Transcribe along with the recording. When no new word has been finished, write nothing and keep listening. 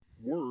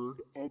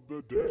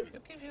the day. You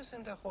keep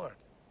using the word.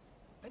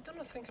 I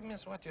don't think it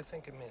means what you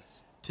think it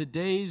means.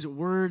 Today's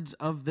words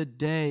of the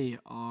day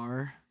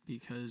are,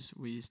 because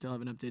we still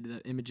haven't updated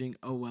that imaging,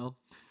 oh well.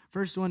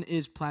 First one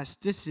is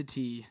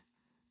plasticity.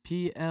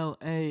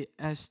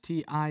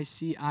 Plasticity,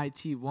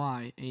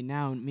 a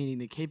noun meaning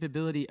the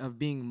capability of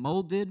being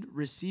molded,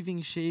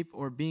 receiving shape,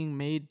 or being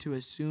made to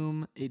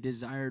assume a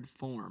desired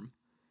form.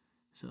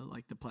 So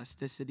like the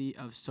plasticity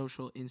of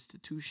social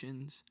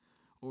institutions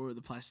or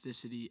the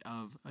plasticity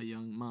of a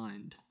young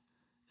mind.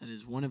 That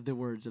is one of the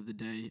words of the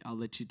day. I'll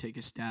let you take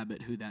a stab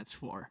at who that's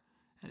for.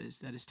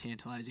 That is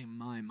tantalizing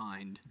my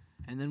mind.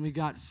 And then we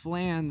got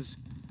Flan's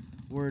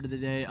word of the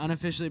day,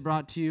 unofficially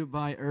brought to you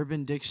by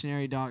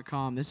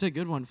UrbanDictionary.com. This is a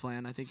good one,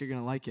 Flan. I think you're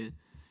gonna like it.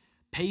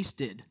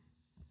 Pasted.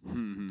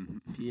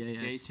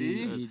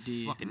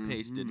 P-A-S-T-E-D. Fucking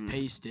pasted.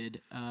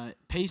 Pasted.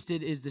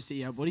 Pasted is the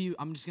C. What do you?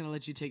 I'm just gonna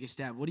let you take a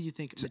stab. What do you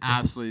think? Just Mateo?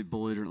 absolutely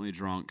belligerently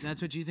drunk.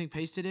 That's what you think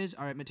pasted is?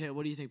 All right, Mateo.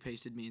 What do you think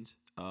pasted means?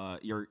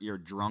 You're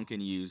drunk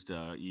and you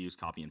used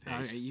copy and paste.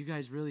 All right, you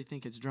guys really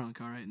think it's drunk?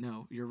 All right,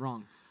 no, you're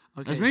wrong.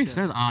 Okay, This makes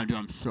sense.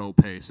 I'm so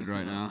pasted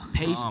right now.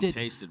 Pasted.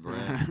 Pasted, bro.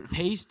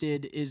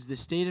 Pasted is the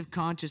state of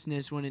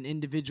consciousness when an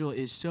individual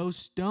is so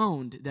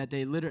stoned that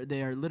they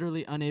are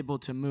literally unable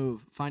to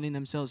move, finding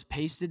themselves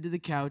pasted to the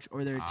couch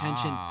or their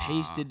attention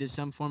pasted to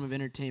some form of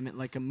entertainment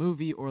like a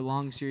movie or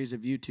long series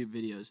of YouTube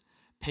videos.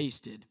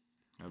 Pasted.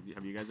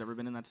 Have you guys ever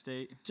been in that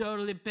state?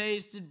 Totally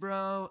pasted,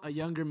 bro. A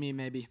younger me,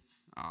 maybe.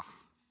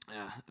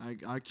 Yeah,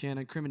 I can't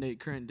incriminate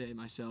current day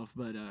myself,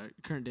 but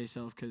current day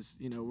self, because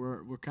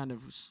we're kind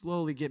of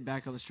slowly getting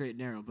back on the straight and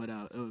narrow. But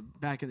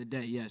back in the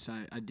day, yes,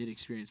 I did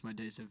experience my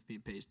days of being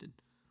pasted.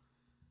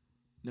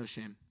 No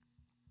shame.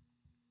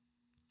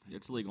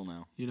 It's legal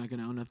now. You're not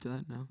gonna own up to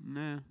that, no?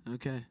 Nah.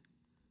 Okay.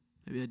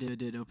 Maybe I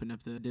did open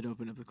up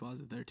the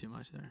closet there too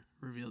much there.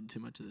 Revealed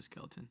too much of the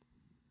skeleton.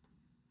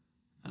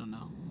 I don't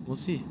know. We'll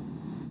see.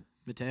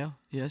 Mateo?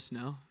 Yes,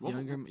 no.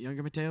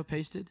 Younger Mateo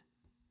pasted?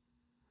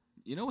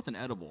 With an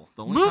edible.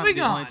 The Moving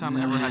only on. time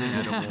I ever had an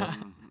edible.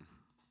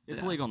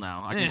 It's legal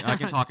now. I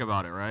can talk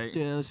about it, right?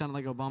 Yeah, that sounded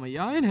like Obama.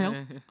 Yeah, I inhaled.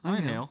 I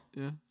inhale.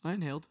 Yeah, I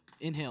inhaled.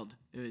 Inhaled.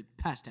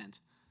 Past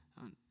tense.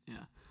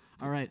 Yeah.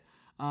 All right.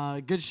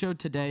 Good show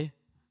today.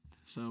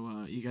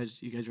 So you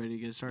guys ready to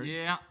get started?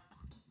 Yeah.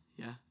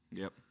 Yeah.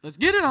 Yep. Let's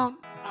get it on.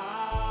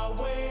 I'll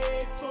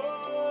wait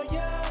for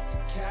ya,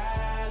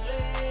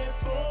 California.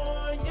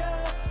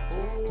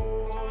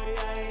 Oh,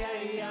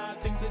 yeah.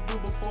 Things to do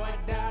before I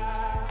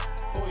die.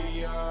 Oh,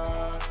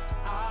 yeah.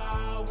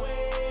 I'll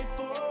wait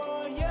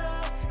for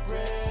ya,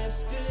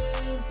 rest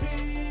in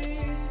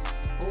peace.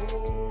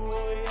 Oh,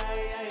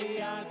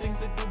 yeah. Things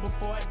to do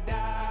before I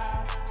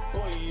die.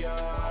 Oh,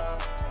 yeah.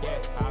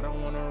 Yeah, I don't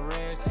wanna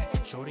rest.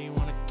 Shorty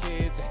want a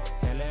kids.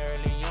 Hella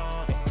early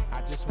on.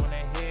 I just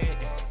wanna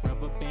hit.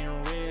 Rubber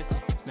band wrist.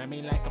 Snap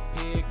me like a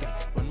pig.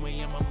 Runway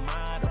in my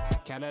model.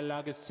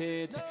 Catalog of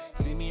hits.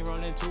 See me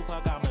rolling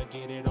Tupac, I'ma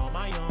get it on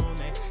my own.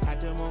 Had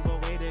to move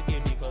away to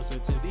get me closer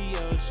to the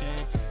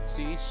ocean.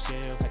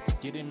 Seashell, had to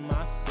get it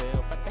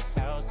myself. At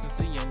the house since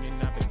a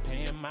youngin', I've been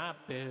paying my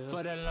bills.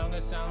 For the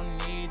longest, I don't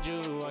need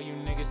you. All you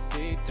niggas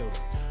see through.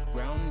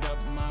 Round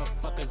up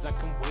motherfuckers, I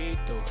can wait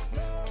through.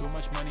 Too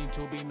much money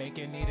to be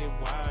making it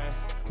wide.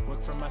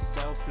 Work for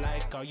myself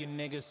like all you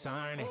niggas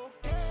aren't it.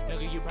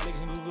 Nigga, you probably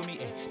can Google me,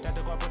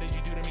 Dr. Guap, what did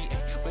you do to me,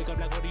 Wake up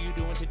like, what are you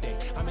doing today?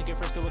 I make it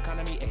first to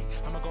economy,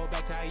 I'ma go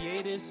back to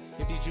hiatus.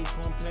 If these jukes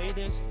won't play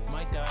this,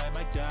 might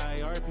die,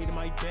 RP to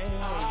my bae.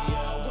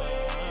 I'll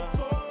wait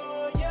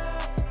for ya,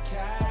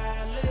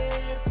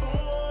 California.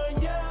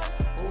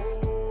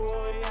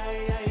 Oh,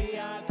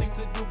 yeah. Things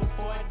to do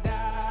before I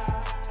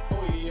die.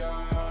 Oh,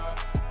 yeah.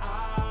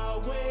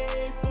 I'll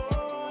wait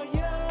for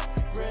ya,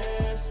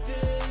 rest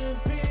in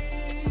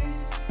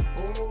peace.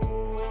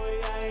 Oh,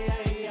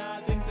 yeah.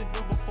 Things to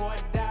do before I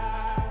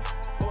die.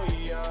 Oh,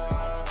 yeah.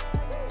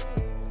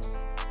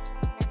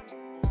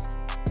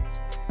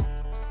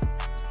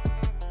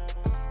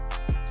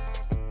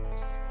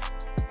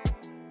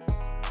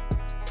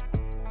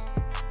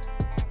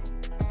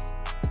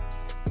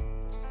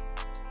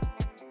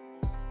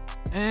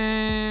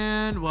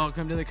 And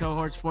welcome to the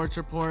Cohort Sports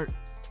Report.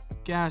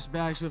 Gas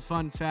bags with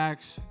fun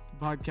facts.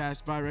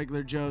 Podcast by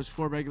Regular Joes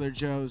for Regular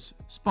Joes.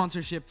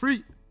 Sponsorship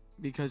free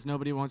because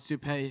nobody wants to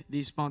pay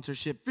the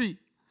sponsorship fee.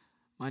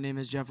 My name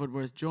is Jeff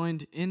Woodworth,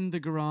 joined in the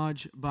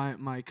garage by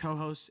my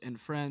co-hosts and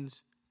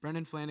friends,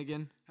 Brendan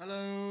Flanagan.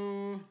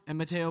 Hello. And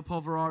Matteo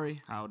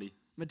Polverari. Howdy.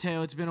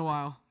 Matteo, it's been a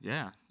while.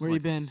 Yeah. Where you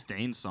been?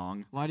 Stain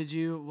song. Why did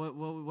you?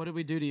 What did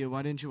we do to you?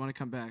 Why didn't you want to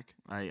come back?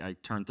 I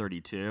turned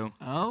 32.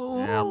 Oh,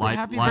 yeah,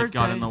 life birthday.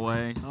 got in the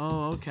way.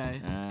 Oh,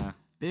 okay. Yeah.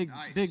 Big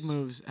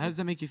moves. How does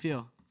that make you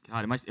feel?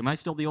 God, am I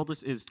still the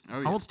oldest?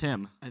 How old's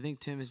Tim? I think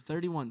Tim is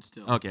 31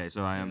 still. Okay,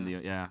 so I am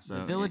the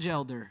village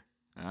elder.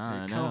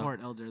 The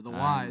cohort elder, the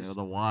wise.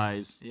 The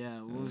wise.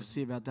 Yeah, we'll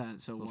see about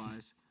that. So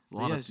wise.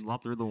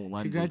 Lot through the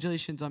lenses.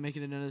 Congratulations on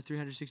making another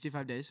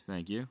 365 days.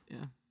 Thank you.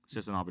 Yeah. It's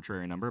just an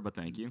arbitrary number, but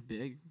thank you.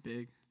 Big.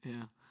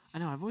 Yeah. I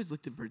know. I've always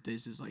looked at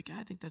birthdays as like,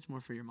 I think that's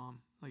more for your mom.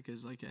 Like,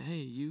 as like, hey,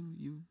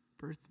 you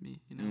birthed me,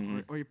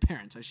 or your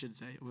parents, I should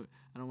say.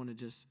 I don't want to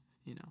just,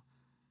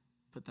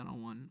 put that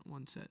on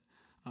one set.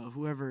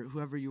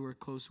 Whoever you were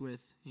close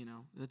with,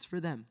 that's for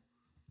them,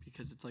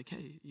 because it's like,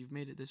 hey, you've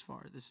made it this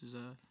far. This is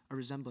a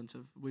resemblance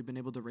of we've been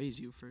able to raise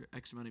you for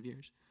X amount of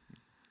years.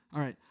 All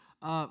right,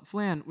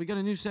 Flan, we got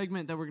a new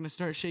segment that we're gonna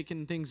start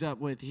shaking things up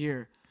with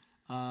here.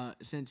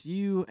 Since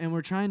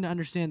we're trying to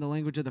understand the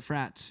language of the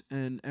frats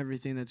and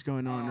everything that's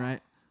going on, right?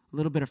 A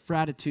little bit of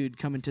fratitude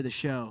coming to the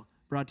show,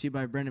 brought to you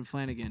by Brendan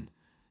Flanagan.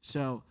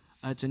 So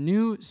it's a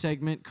new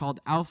segment called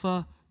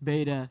Alpha,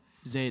 Beta,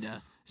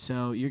 Zeta.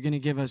 So you're going to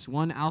give us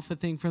one alpha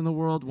thing from the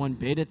world, one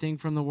beta thing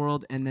from the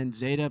world, and then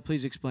Zeta.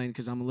 Please explain,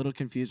 because I'm a little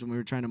confused when we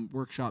were trying to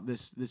workshop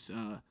this.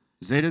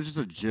 Zeta is just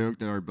a joke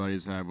that our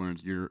buddies have when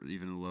you're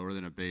even lower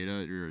than a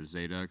beta. You're a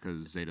zeta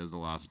because zeta is the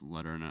last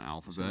letter in an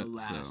alphabet.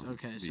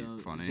 Okay, so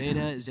funny.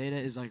 Zeta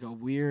is like a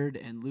weird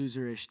and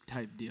loserish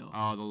type deal.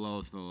 Oh, the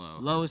lowest of the low.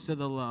 Lowest of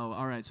the low.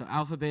 All right, so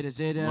alpha, beta,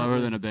 Zeta. Lower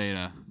than a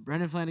beta.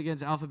 Brendan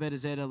Flanagan's alpha, beta,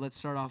 Zeta. Let's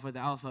start off with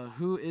alpha.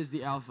 Who is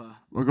the alpha?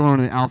 We're going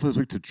to the alpha this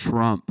week to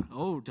Trump.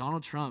 Oh,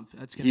 Donald Trump.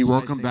 That's gonna. He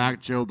welcomed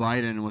back Joe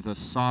Biden with a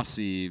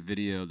saucy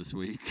video this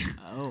week.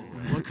 Oh,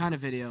 what kind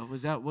of video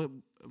was that? What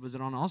was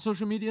it on all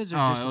social medias? Or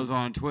it was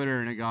on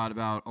Twitter, and it got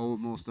about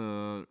almost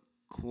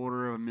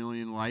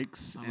 250,000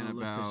 likes I'm and gonna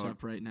about look this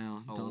up right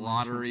now. a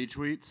lot of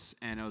retweets.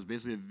 And it was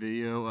basically a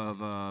video of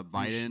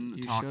Biden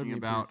you showed talking me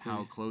about briefly.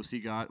 how close he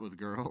got with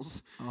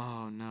girls.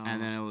 Oh no.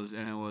 And then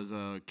it was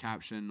a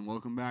caption,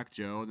 "Welcome back,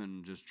 Joe," and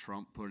then just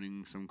Trump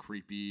putting some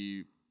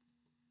creepy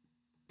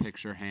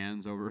picture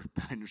hands over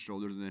Biden's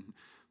shoulders, and then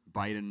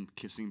Biden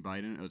kissing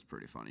Biden. It was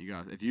pretty funny. You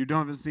guys, if you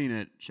haven't seen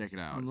it, check it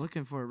out. I'm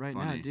looking for it right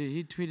now, funny. dude.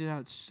 He tweeted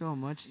out so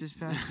much this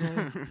past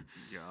day.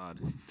 God.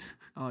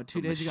 Oh,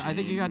 2 days ago. I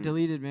think it got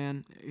deleted,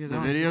 man. The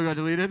video got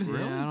deleted?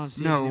 Yeah, I don't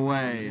see it No anymore.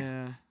 way.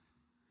 Yeah.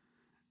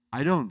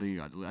 I don't think it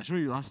got deleted. I showed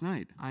you last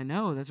night. I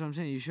know. That's what I'm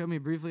saying. You showed me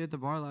briefly at the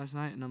bar last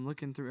night, and I'm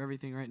looking through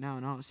everything right now,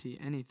 and I don't see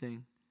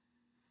anything.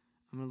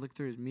 I'm going to look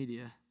through his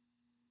media.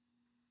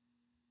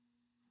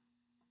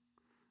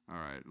 All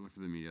right, look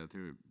through the media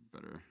too.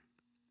 Better.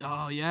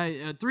 Oh,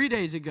 yeah. 3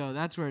 days ago.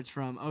 That's where it's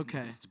from.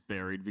 Okay. It's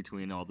buried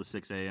between all the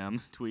 6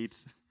 a.m.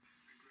 tweets.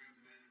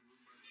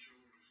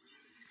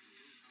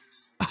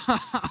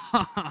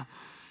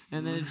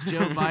 And then it's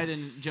Joe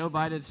Biden. Joe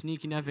Biden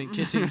sneaking up and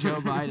kissing Joe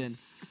Biden.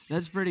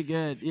 That's pretty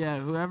good. Yeah,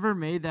 whoever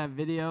made that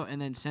video and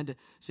then sent it.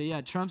 So,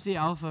 yeah, Trump's the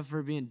alpha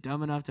for being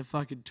dumb enough to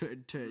fucking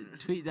to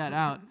tweet that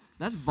out.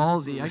 That's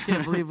ballsy. I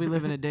can't believe we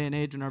live in a day and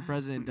age when our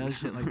president does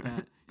shit like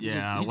that.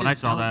 When I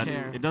saw that,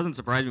 care. it doesn't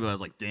surprise me, but I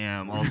was like,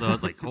 damn. Also, I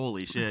was like,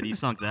 holy shit, he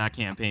sunk that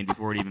campaign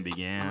before it even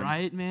began.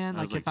 Right, man? I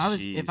Like, was if I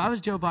was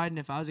jeez. Joe Biden,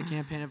 if I was a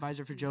campaign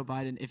advisor for Joe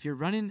Biden, if you're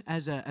running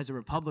as a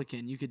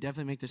Republican, you could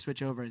definitely make the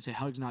switch over and say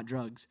hugs, not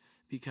drugs,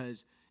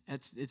 because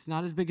it's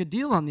not as big a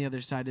deal on the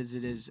other side as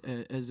it is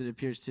as it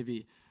appears to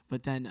be.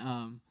 But then,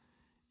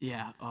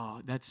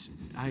 that's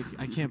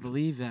I can't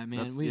believe that,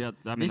 man.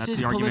 That's This is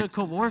the argument.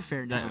 political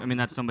warfare now.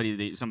 That's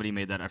somebody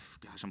made that.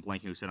 Gosh, I'm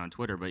blanking who said on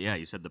Twitter, but yeah,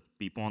 you said the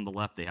people on the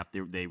left they have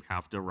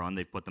to run.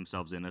 They've put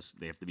themselves in us.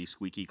 They have to be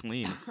squeaky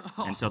clean,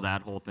 and so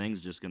that whole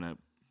thing's just gonna.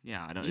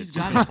 Yeah, it's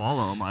just gonna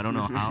follow him. I don't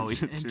know how.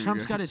 And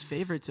Trump's got his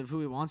favorites of who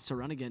he wants to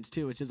run against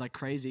too, which is like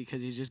crazy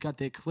because he's just got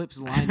the clips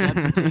lined up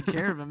to take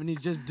care of him, and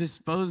he's just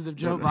disposed of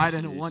Joe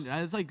Biden in one.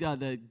 It's like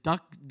the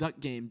duck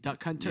game,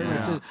 Duck Hunter. Where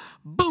it says,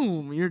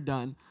 boom, you're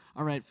done.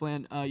 All right,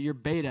 Flan, your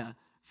beta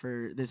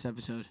for this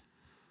episode.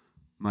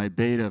 My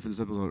beta for this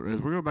episode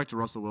is we're going back to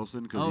Russell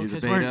Wilson because he's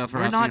a 'cause we're beta for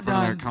not asking for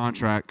their done.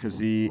 contract because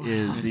he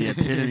is the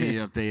epitome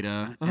of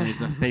beta and he's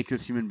the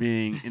fakest human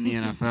being in the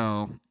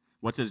NFL.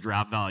 What's his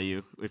draft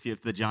value?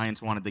 If the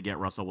Giants wanted to get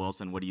Russell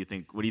Wilson, what do you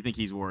think? What do you think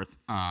he's worth?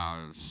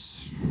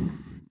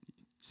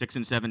 6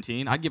 and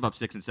 17. I'd give up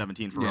 6 and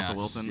 17 for Russell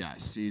Wilson.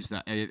 Yes, he's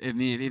that.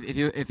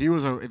 If he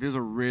was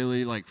a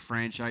really like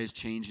franchise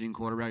changing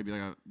quarterback, it'd be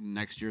like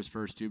next year's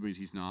first two, but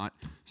he's not.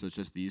 So it's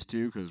just these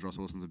two because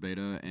Russell Wilson's a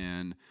beta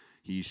and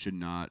he should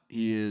not.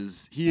 He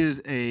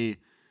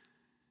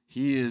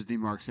is the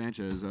Mark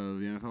Sanchez of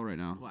the NFL right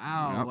now.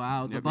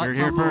 Wow. The Yep, butt you're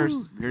here fumble.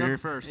 first. You're here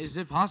first. Is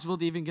it possible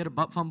to even get a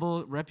butt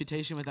fumble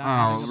reputation without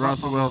having a butt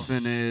Russell fumble?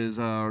 Wilson is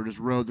just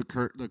rode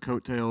the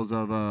coattails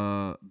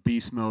of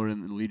Beast Mode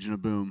and the Legion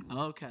of Boom,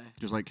 Okay.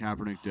 just like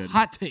Kaepernick did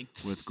Hot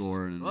takes. with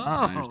Gore and Whoa.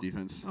 Niners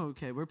defense.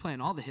 Okay, we're playing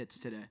all the hits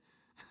today.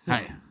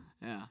 Hey,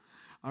 Yeah.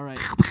 All right.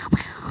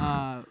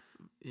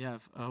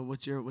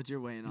 What's your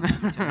weighing on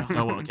that, Mateo?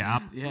 Oh, well,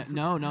 Cap. Yeah.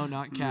 No,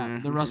 not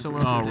Cap. The Russell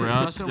Wilson. Oh, thing.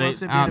 Russ, Russell they-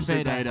 Wilson being a absolute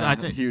beta. beta, I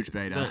think- huge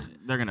beta.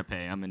 They're gonna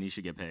pay him, and he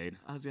should get paid.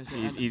 I was gonna say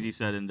Easy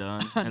said and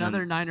done. And another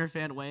then- Niner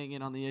fan weighing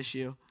in on the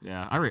issue.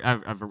 Yeah,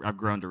 I've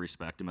grown to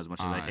respect him as much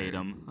as I hate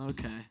him.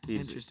 Okay.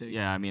 He's- Interesting.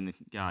 Yeah, I mean,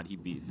 God,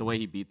 the way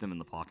he beat them in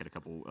the pocket a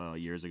couple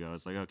years ago.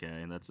 It's like,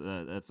 okay, that's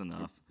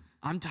enough.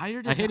 I'm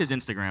tired I of hate his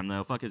Instagram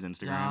though. Fuck his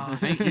Instagram. Oh,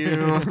 Thank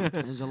you.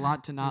 There's a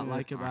lot to not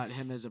like about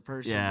him as a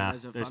person. Yeah, but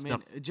as a, there's I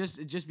mean,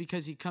 just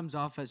because he comes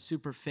off as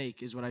super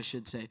fake is what I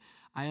should say.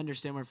 I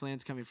understand where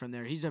Flan's coming from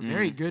there. He's a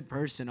very good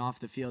person off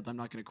the field. I'm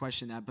not going to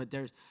question that. But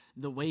there's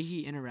the way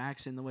he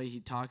interacts and the way he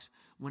talks.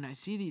 When I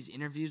see these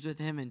interviews with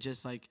him and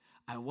just like,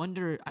 I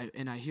wonder,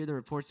 and I hear the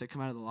reports that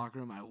come out of the locker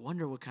room, I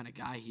wonder what kind of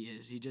guy he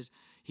is.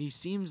 He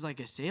seems like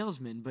a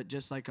salesman, but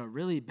just like a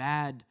really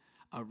bad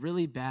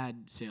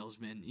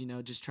salesman,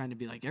 just trying to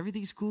be like,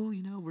 everything's cool,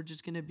 we're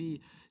just going to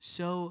be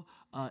so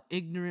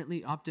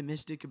ignorantly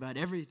optimistic about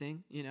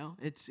everything,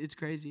 it's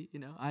crazy,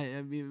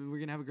 I mean, we're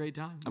going to have a great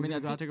time. We're going to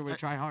go out there, we're going to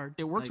try hard.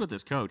 It works with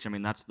his coach. I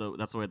mean, that's the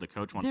way the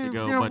coach wants to They're-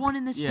 go. they're but one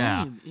and the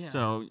same, yeah.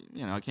 So,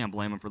 I can't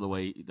blame him for the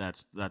way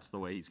that's the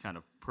way he's kind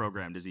of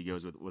programmed as he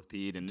goes with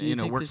Pete and, Do you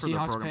think works the for the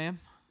Seahawks program. pay him?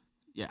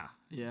 Yeah.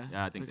 Yeah.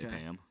 Yeah, I think they Okay.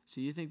 pay him. So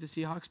you think the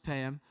Seahawks pay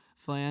him?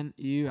 Flan,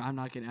 I'm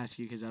not going to ask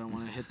you because I don't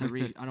want to hit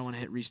I don't want to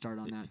hit restart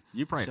on that.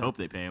 You probably So, hope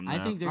they pay him. I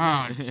though. think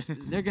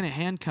they're going to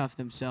handcuff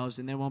themselves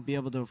and they won't be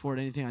able to afford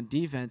anything on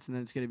defense, and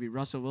then it's going to be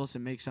Russell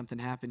Wilson make something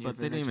happen here. But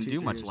for they the didn't next even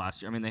 2-3 do much years.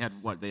 last year. I mean, they had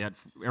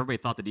everybody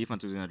thought the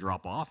defense was going to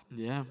drop off.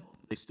 Yeah,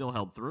 They still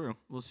held through.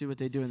 we'll see what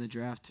they do in the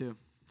draft too.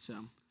 So,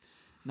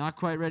 not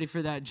quite ready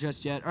for that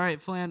just yet. All right,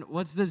 Flan,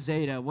 what's the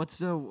Zeta? What's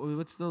the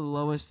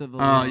lowest of the?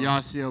 low?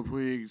 Yasiel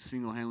Puig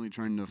single-handedly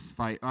trying to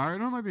fight. I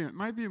don't know, it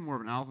might be more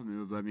of an alpha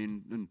move, but I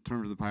mean, in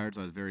terms of the Pirates,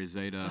 I was very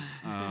Zeta.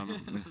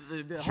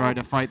 The Tried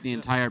to fight the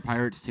entire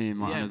Pirates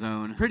team on Yeah. his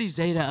own. Pretty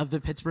Zeta of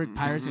the Pittsburgh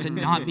Pirates to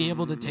not be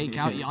able to take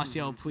out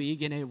Yasiel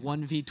Puig in a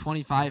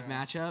 1v25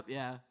 matchup.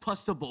 Yeah,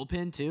 plus the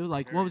bullpen too.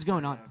 Like, what was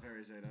going on?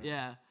 Very Zeta.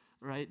 Yeah,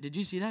 right. Did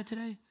you see that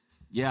today?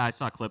 Yeah, I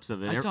saw clips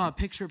of it. I saw a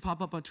picture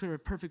pop up on Twitter, a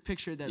perfect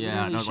picture that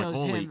Yeah, and I literally was like, shows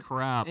holy him.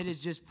 crap. It is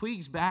just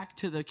Puig's back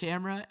to the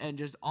camera and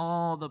just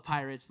all the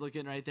Pirates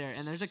looking right there.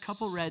 And there's a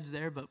couple Reds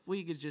there, but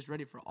Puig is just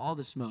ready for all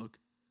the smoke.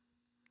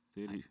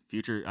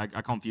 Dude, I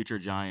call him future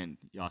giant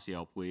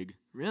Yasiel Puig.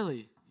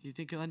 Really? You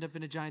think he'll end up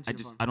in a Giants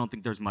uniform? I don't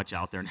think there's much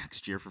out there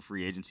next year for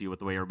free agency with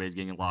the way everybody's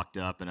getting locked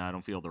up, and I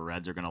don't feel the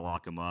Reds are going to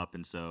lock him up.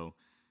 And so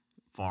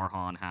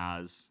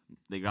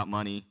they got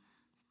money.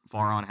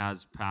 Farhan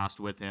has passed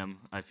with him.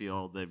 I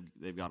feel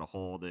they've got a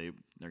hole. They're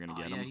going to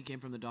get him. Yeah, he came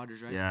from the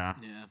Dodgers, right? Yeah.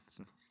 Yeah.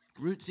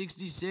 Route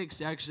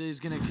 66 actually is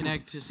going to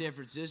connect to San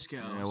Francisco.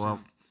 Yeah, so- well,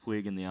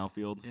 Puig in the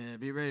outfield. Yeah,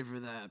 be ready for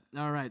that.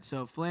 All right,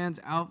 so Flan's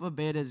Alpha,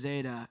 Beta,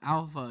 Zeta.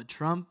 Alpha,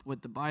 Trump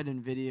with the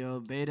Biden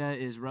video. Beta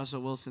is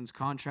Russell Wilson's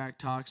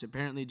contract talks,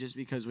 apparently just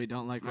because we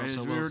don't like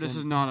Russell Wilson. This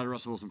is not a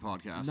Russell Wilson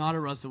podcast. Not a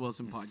Russell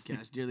Wilson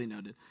podcast, dearly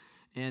noted.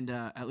 And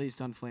at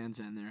least on Flan's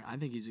end there, I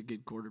think he's a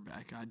good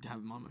quarterback. I'd have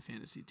him on my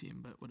fantasy team,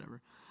 but whatever.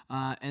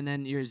 And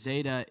then your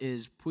Zeta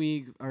is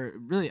Puig, or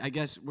really, I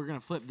guess we're going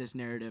to flip this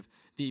narrative.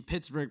 The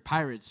Pittsburgh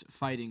Pirates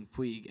fighting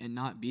Puig and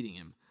not beating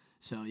him.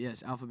 So,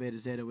 yes, Alpha, Beta,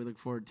 Zeta, we look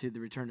forward to the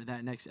return of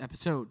that next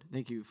episode.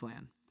 Thank you,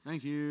 Flan.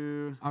 Thank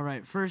you. All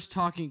right, first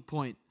talking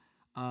point.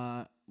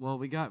 Well,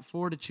 we got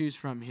 4 to choose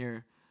from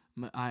here.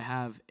 I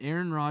have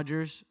Aaron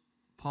Rodgers,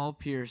 Paul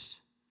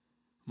Pierce,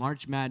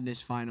 March Madness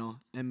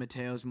final, and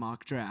Mateo's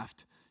mock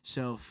draft.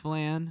 So,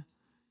 Flan,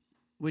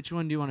 which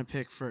one do you want to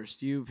pick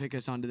first? You pick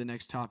us on to the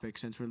next topic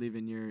since we're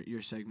leaving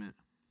your segment.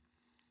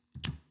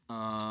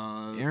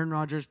 Aaron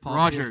Rodgers, Paul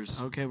Rodgers.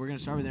 Pierce. Okay, we're going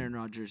to start with Aaron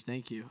Rodgers.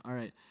 Thank you. All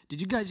right. Did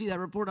you guys see that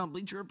report on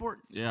Bleacher Report?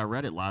 Yeah, I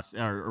read it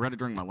I read it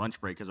during my lunch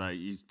break because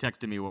you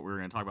texted me what we were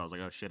going to talk about. I was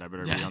like, oh shit, I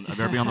better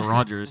be on the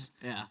Rodgers.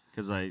 Yeah.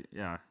 Because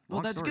Well,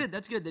 Well, that's good.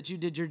 That's good that you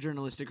did your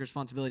journalistic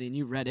responsibility and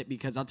you read it,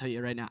 because I'll tell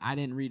you right now, I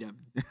didn't read a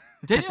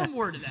damn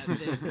word of that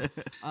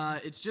thing.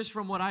 It's just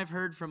from what I've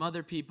heard from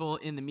other people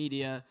in the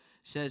media,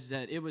 says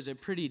that it was a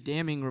pretty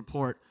damning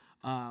report.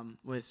 Sorry,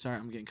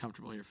 I'm getting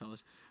comfortable here,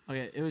 fellas.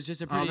 Okay, it was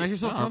just a pretty. Make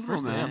yourself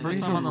comfortable, man. First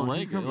time on the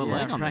leg on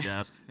right. the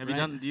desk. Have Right. you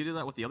done? Do you do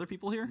that with the other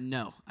people here?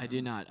 No, I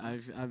do not.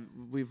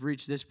 We've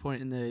reached this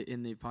point in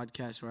the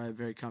podcast where I'm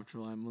very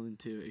comfortable. I'm willing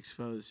to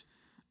expose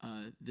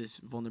this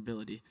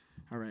vulnerability.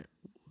 All right.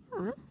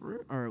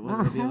 Or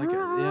would it be like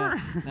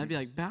that'd be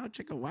like bow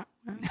chicka wow.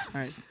 All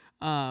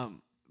right.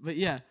 But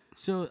yeah,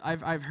 so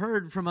I've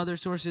heard from other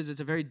sources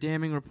it's a very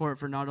damning report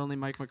for not only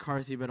Mike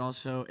McCarthy but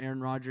also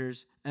Aaron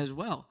Rodgers as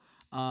well.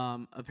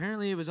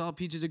 Apparently it was all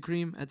peaches and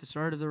cream at the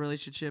start of the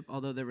relationship,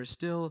 although there was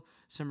still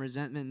some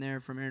resentment there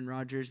from Aaron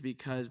Rodgers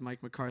because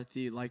Mike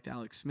McCarthy liked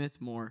Alex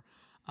Smith more.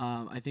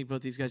 I think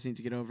both these guys need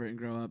to get over it and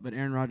grow up, but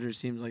Aaron Rodgers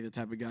seems like the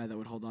type of guy that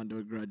would hold on to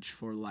a grudge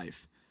for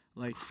life.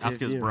 Like, Ask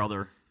his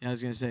brother. Yeah, I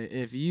was going to say,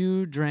 if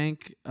you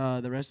drank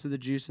the rest of the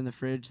juice in the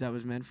fridge that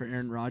was meant for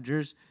Aaron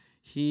Rodgers,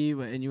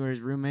 and you were his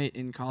roommate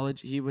in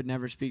college, he would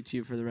never speak to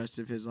you for the rest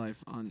of his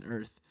life on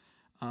Earth.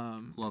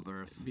 Love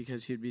Earth.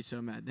 Because he'd be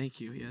so mad. Thank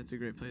you. Yeah, it's a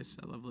great place.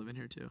 I love living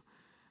here too.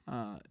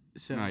 No,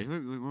 you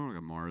look more like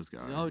a Mars guy.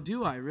 Oh,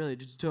 do I really?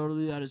 Just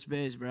totally out of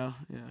space, bro.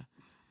 Yeah.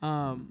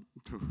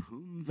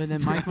 But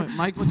then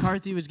Mike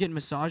McCarthy was getting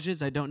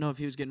massages. I don't know if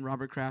he was getting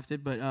Robert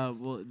Crafted, but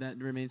well, that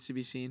remains to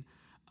be seen.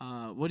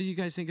 What do you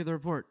guys think of the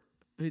report?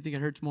 Who do you think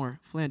it hurts more?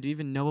 Flan, do you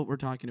even know what we're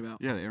talking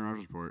about? Yeah, the Aaron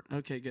Rodgers report.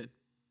 Okay, good.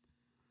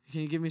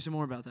 Can you give me some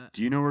more about that?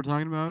 Do you know what we're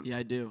talking about? Yeah,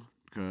 I do.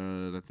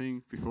 Because I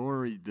think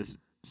before this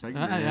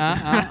segment.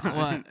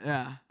 What?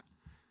 Yeah.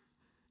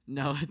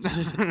 No, it's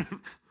just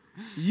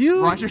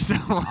you Watch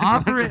yourself.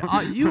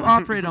 You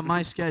operate on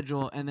my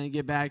schedule and then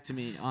get back to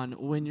me on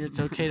when it's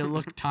okay to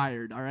look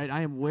tired. All right,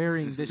 I am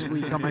wearing this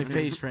week on my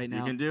face right now.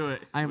 You can do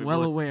it. I am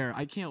well aware.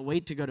 I can't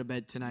wait to go to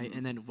bed tonight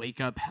and then wake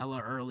up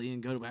hella early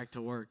and go back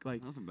to work.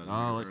 Like, Nothing better Oh,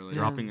 than like early.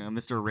 dropping a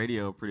Mr.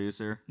 Radio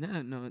producer.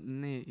 no,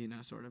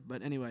 sort of.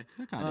 But anyway,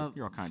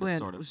 You're all kind Flan, of,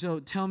 sort of. So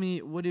tell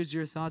me, what is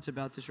your thoughts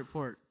about this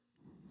report?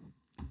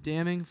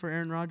 Damning for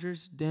Aaron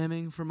Rodgers,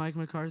 damning for Mike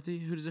McCarthy.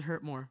 Who does it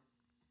hurt more?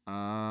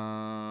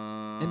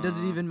 And does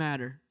it even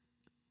matter?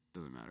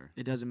 Doesn't matter.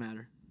 It doesn't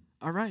matter.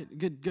 All right,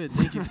 good.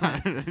 Thank you,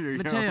 Flan. There you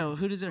go. Mateo,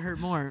 who does it hurt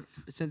more?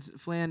 Since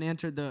Flan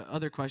answered the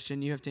other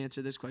question, you have to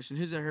answer this question.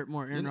 Who does it hurt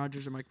more, Aaron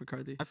Rodgers or Mike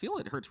McCarthy? I feel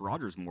it hurts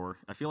Rodgers more.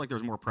 I feel like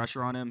there's more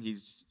pressure on him.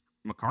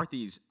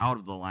 McCarthy's out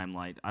of the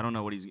limelight. I don't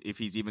know if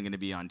he's even going to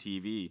be on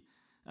TV.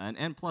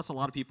 And plus, a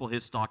lot of people,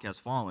 his stock has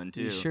fallen,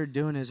 too. He's sure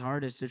doing his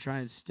hardest to try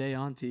and stay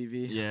on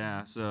TV.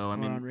 Yeah, so, or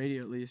on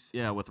radio, at least.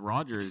 Yeah, with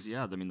Rodgers,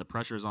 I mean, the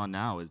pressure's on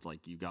now. It's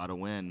like, you got to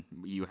win.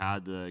 You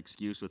had the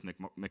excuse with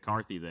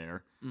McCarthy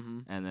there. Mm-hmm.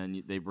 And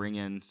then they bring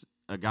in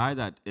a guy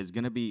that is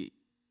going to be,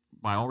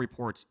 by all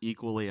reports,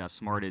 equally as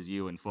smart as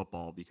you in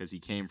football because he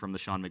came from the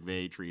Sean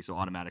McVay tree, so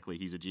automatically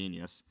he's a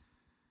genius.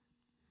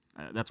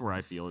 That's where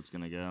I feel it's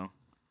going to go.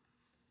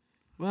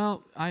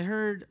 Well, I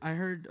heard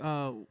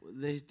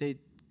they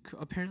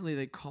apparently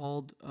they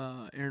called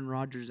Aaron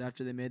Rodgers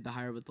after they made the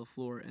hire with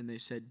LaFleur, and they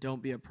said,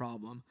 don't be a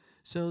problem.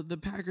 So the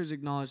Packers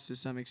acknowledged to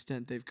some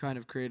extent they've kind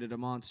of created a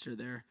monster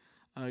there.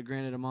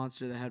 Granted, a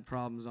monster that had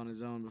problems on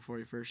his own before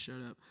he first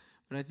showed up.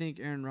 But I think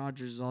Aaron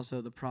Rodgers is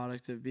also the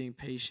product of being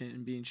patient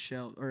and being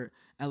shelved, or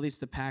at least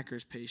the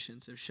Packers'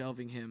 patience of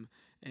shelving him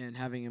and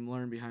having him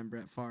learn behind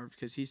Brett Favre,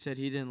 because he said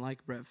he didn't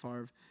like Brett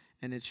Favre.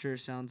 And it sure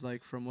sounds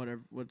like from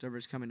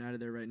whatever's coming out of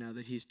there right now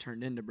that he's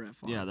turned into Brett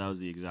Favre. Yeah, that was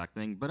the exact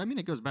thing. But, I mean,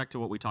 it goes back to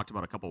what we talked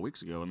about a couple of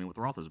weeks ago. I mean, with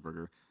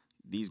Roethlisberger,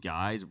 these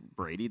guys,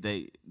 Brady,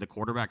 the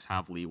quarterbacks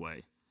have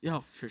leeway. Yeah,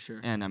 for sure.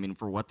 And, I mean,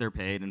 for what they're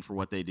paid and for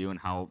what they do and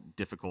how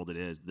difficult it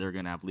is, they're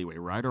going to have leeway,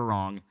 right or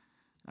wrong.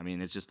 I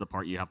mean, it's just the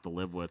part you have to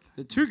live with.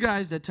 The two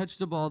guys that touch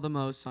the ball the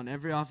most on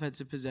every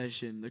offensive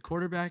possession, the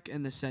quarterback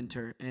and the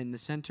center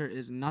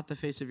is not the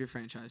face of your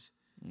franchise.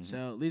 Mm-hmm.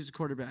 So it leaves the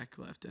quarterback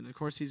left. And, of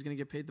course, he's going to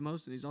get paid the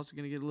most, and he's also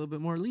going to get a little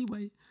bit more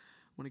leeway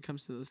when it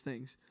comes to those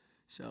things.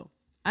 So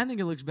I think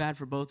it looks bad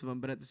for both of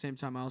them, but at the same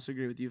time, I also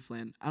agree with you,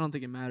 Flan. I don't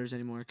think it matters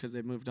anymore because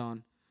they've moved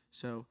on.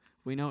 So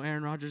we know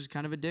Aaron Rodgers is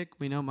kind of a dick.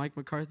 We know Mike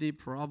McCarthy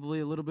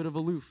probably a little bit of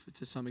aloof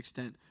to some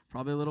extent,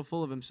 probably a little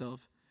full of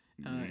himself.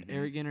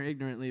 Arrogant or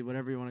ignorantly,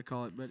 whatever you want to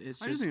call it, but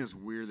it's I just think it's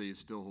weird that he's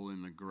still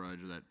holding the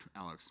grudge of that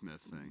Alex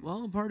Smith thing.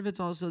 Well, part of it's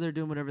also they're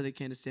doing whatever they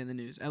can to stay in the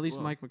news. At least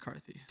Mike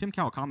McCarthy. Tim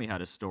Kawakami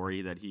had a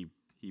story that he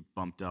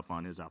bumped up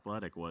on his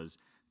Athletic was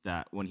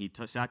that when he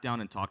sat down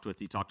and talked with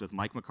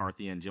Mike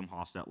McCarthy and Jim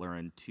Hostetler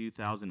in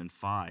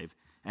 2005,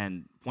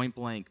 and point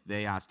blank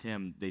they asked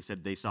him. They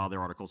said they saw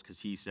their articles because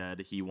he said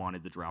he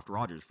wanted to draft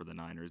Rodgers for the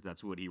Niners.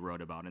 That's what he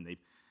wrote about, and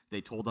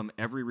they told him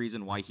every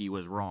reason why he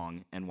was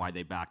wrong and why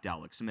they backed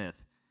Alex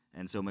Smith.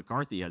 And so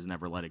McCarthy has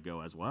never let it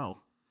go as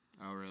well.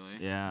 Oh, really?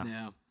 Yeah.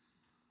 Yeah.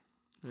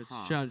 It's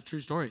a true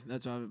story.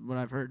 That's what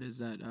I've heard is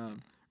that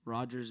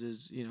Rodgers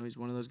is, he's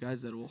one of those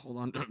guys that will hold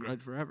on to a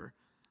grudge forever.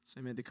 So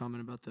I made the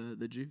comment about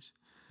the Jews.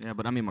 Yeah,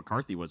 but I mean,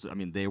 McCarthy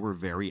they were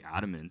very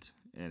adamant.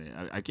 And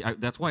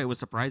that's why it was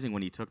surprising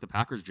when he took the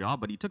Packers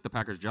job. But he took the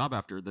Packers job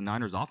after the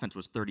Niners offense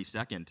was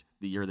 32nd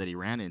the year that he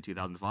ran in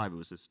 2005. It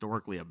was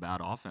historically a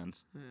bad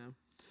offense. Yeah.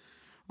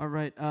 All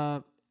right.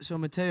 So,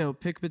 Mateo,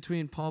 pick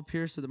between Paul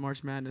Pierce or the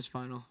March Madness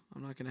final.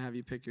 I'm not going to have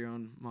you pick your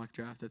own mock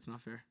draft. That's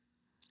not fair.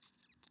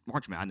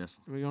 March Madness.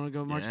 We're going to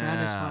go March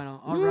Madness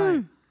final. All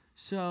right.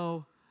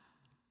 So,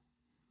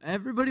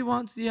 everybody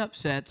wants the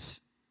upsets,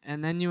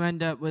 and then you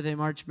end up with a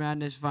March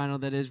Madness final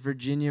that is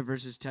Virginia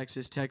versus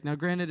Texas Tech. Now,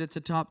 granted, it's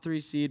a top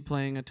 3 seed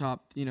playing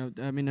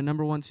a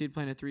number 1 seed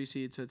playing a 3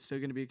 seed, so it's still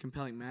going to be a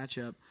compelling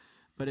matchup.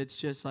 But it's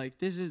just like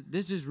this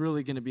is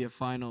really going to be a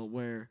final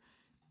where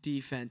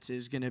defense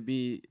is going to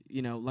be,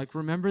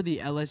 remember the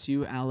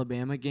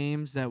LSU-Alabama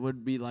games that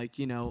would be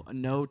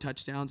no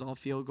touchdowns, all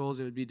field goals.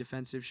 It would be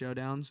defensive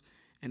showdowns,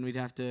 and we'd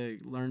have to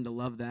learn to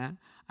love that.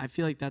 I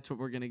feel like that's what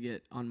we're going to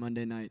get on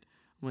Monday night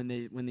when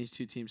these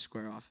two teams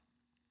square off.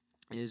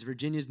 Is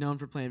Virginia's known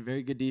for playing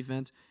very good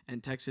defense,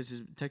 and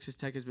Texas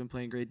Tech has been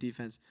playing great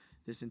defense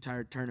this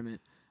entire tournament.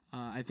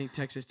 I think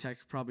Texas Tech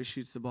probably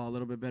shoots the ball a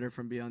little bit better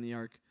from beyond the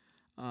arc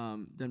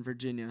than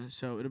Virginia.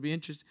 So it'll be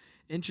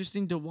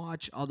interesting to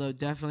watch, although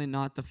definitely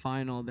not the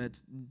final.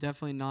 That's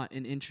definitely not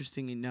an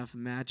interesting enough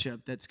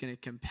matchup that's going to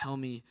compel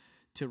me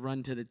to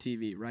run to the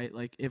TV, right?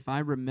 Like if I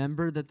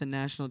remember that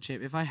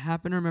if I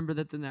happen to remember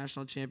that the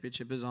national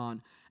championship is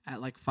on at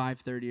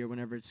 5:30 or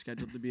whenever it's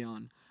scheduled to be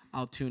on,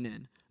 I'll tune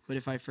in. But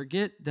if I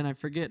forget, then I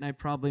forget, and I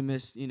probably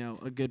miss,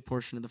 a good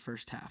portion of the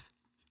first half.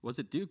 Was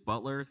it Duke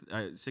Butler,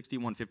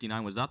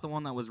 61-59? Was that the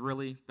one that was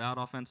really bad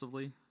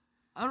offensively?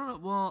 I don't know.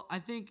 Well, I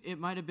think it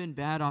might have been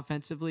bad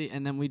offensively,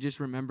 and then we just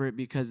remember it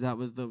because that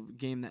was the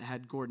game that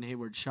had Gordon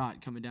Hayward's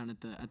shot coming down at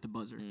the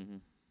buzzer. Mm-hmm.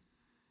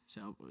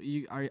 So,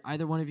 are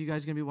either one of you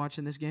guys gonna be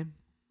watching this game?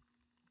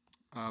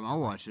 I'll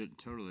watch it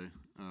totally.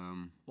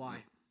 Why?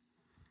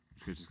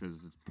 Just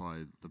because it's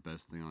probably the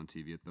best thing on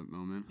TV at the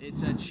moment.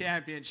 It's a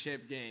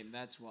championship game.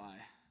 That's why.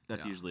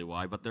 That's usually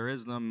why. But there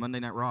is the Monday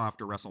Night Raw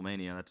after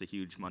WrestleMania. That's a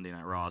huge Monday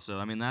Night Raw. So,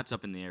 I mean, that's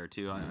up in the air,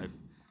 too. I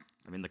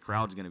mean, the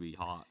crowd's going to be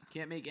hot.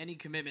 Can't make any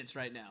commitments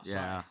right now.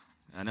 Yeah.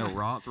 I know.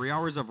 Raw. 3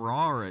 hours of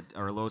Raw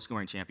or a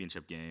low-scoring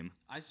championship game.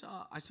 I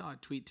saw a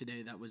tweet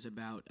today that was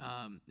about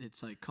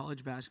it's like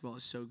college basketball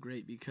is so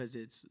great because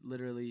it's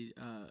literally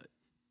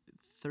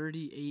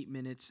 38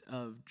 minutes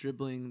of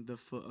dribbling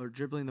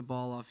the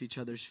ball off each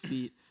other's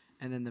feet,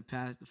 and then the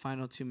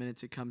final 2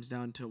 minutes it comes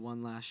down to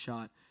one last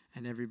shot,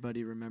 and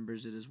everybody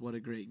remembers it as what a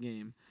great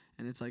game.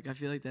 And it's like I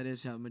feel like that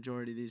is how the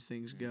majority of these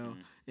things go. Mm-hmm.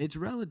 It's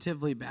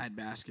relatively bad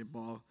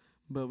basketball,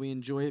 but we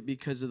enjoy it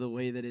because of the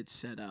way that it's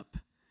set up.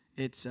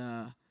 It's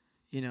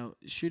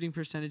shooting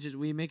percentages.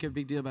 We make a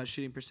big deal about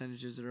shooting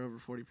percentages that are over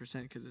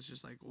 40% because it's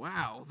just like,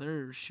 wow,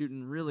 they're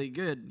shooting really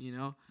good,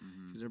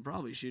 because they're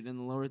probably shooting in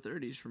the lower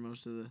 30s for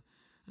most of the.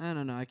 I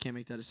don't know. I can't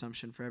make that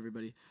assumption for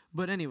everybody.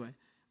 But anyway,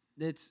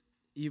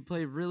 you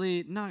play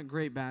really not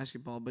great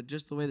basketball, but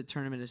just the way the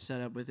tournament is set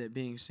up with it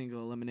being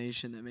single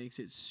elimination that makes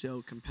it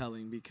so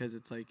compelling because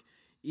it's like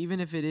even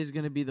if it is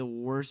going to be the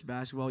worst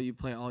basketball you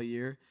play all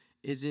year,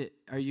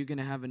 are you going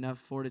to have enough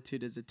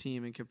fortitude as a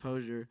team and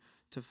composure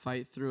to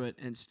fight through it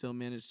and still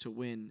manage to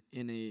win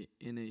in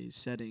a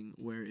setting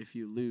where if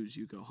you lose,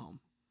 you go home.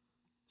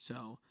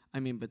 So, I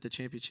mean, but the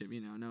championship,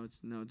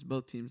 it's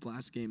both teams'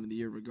 last game of the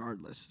year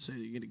regardless. So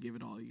you're going to give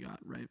it all you got,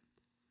 right?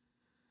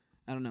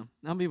 I don't know.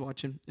 I'll be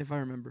watching if I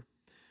remember.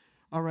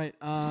 All right,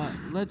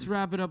 let's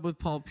wrap it up with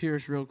Paul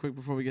Pierce real quick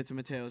before we get to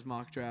Mateo's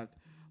mock draft.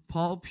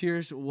 Paul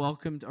Pierce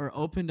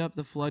opened up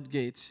the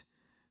floodgates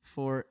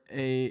for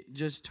a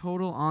just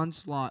total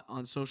onslaught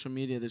on social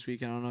media this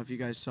week. I don't know if you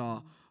guys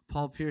saw.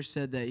 Paul Pierce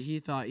said that he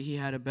thought he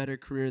had a better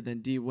career than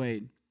D.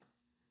 Wade.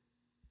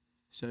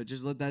 So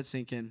just let that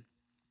sink in.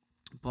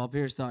 Paul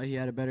Pierce thought he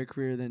had a better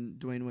career than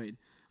Dwayne Wade.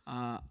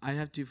 I'd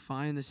have to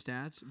find the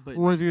stats, but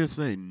what was he gonna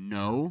say?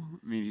 No,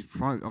 I mean he's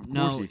probably of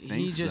course he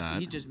thinks that.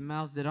 He just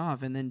mouthed it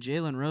off, and then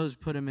Jalen Rose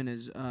put him in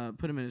his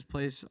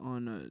place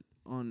on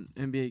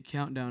NBA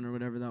Countdown or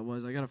whatever that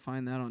was. I gotta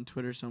find that on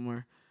Twitter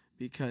somewhere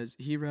because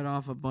he read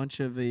off a bunch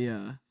of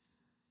the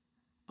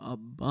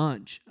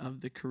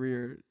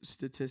career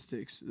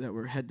statistics that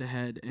were head to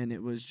head, and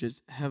it was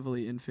just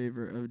heavily in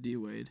favor of D.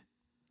 Wade.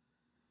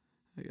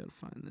 I gotta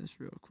find this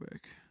real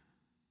quick.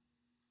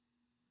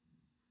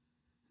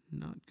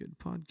 Not good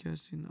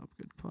podcasting.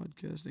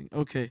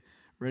 Okay,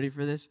 ready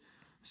for this?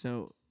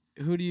 So,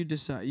 who do you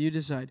decide? You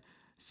decide.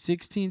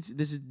 16.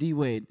 This is D.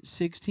 Wade.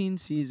 16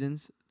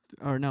 seasons.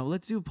 Or no,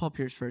 let's do Paul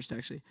Pierce first,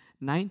 actually.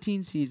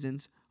 19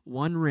 seasons,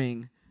 1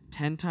 ring,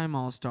 10-time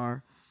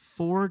All-Star,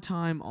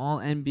 4-time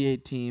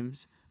All-NBA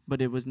teams, but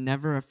it was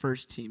never a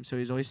first team, so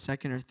he's always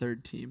second or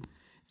third team.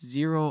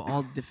 0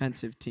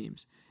 All-Defensive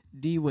teams.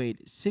 D.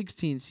 Wade,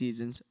 16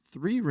 seasons,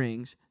 3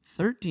 rings,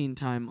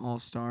 13-time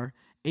All-Star,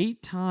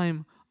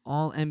 8-time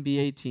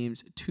All-NBA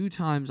teams, 2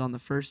 times on the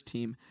first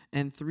team,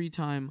 and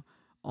 3-time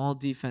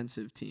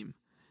All-Defensive team.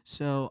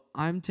 So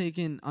I'm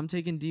taking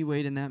D.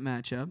 Wade in that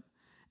matchup,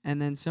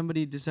 and then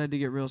somebody decided to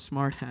get real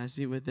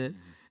smart-assy with it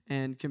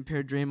and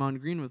compared Draymond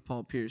Green with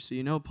Paul Pierce.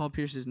 So Paul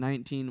Pierce is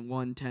 19,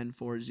 1, 10,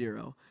 4,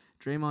 0.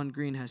 Draymond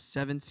Green has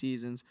 7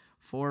 seasons,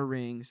 4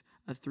 rings,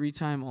 a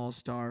 3-time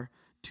All-Star,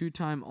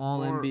 2-time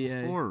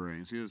All-NBA. 4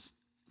 rings. He has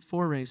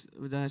 4 rings.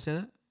 Did I say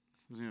that?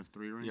 Does he have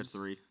 3 rings? He has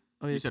 3.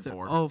 Oh, you said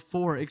 4. Oh,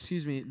 4.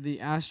 Excuse me. The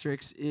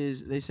asterisk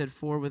is they said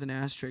 4 with an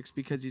asterisk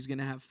because he's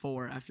gonna have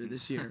 4 after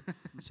this year.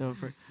 so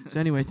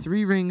anyway,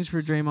 3 rings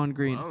for Draymond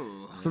Green.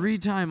 Whoa.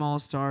 3-time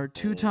All-Star,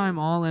 2-time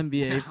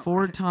All-NBA,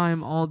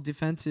 4-time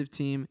All-Defensive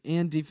Team,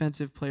 and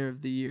Defensive Player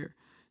of the Year.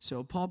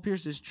 So Paul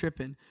Pierce is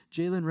tripping.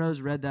 Jalen Rose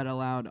read that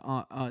aloud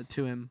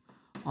to him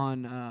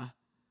on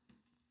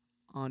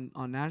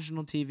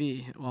national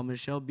TV while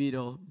Michelle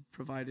Beadle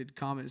provided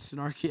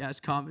snarky ass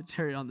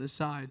commentary on the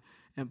side.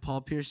 And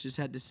Paul Pierce just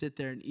had to sit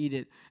there and eat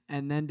it,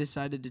 and then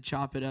decided to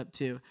chop it up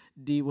to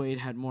D. Wade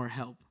had more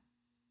help.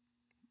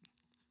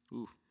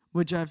 Oof.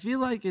 Which I feel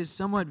like is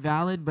somewhat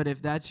valid, but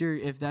if that's your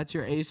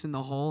ace in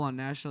the hole on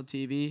national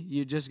TV,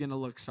 you're just gonna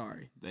look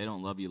sorry. They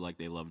don't love you like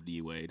they love D.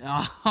 Wade.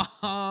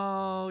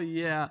 Oh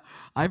yeah,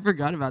 I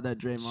forgot about that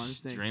Draymond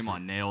thing.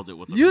 Draymond nailed it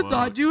with the You quote.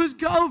 thought you was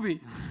Kobe.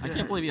 I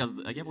can't believe he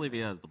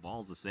has the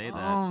balls to say that.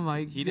 Oh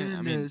my He goodness. didn't.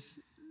 I mean,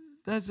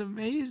 that's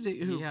amazing.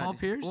 Who, Paul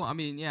Pierce? Well, I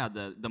mean, yeah,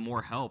 the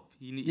more help.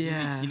 He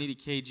needed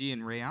KG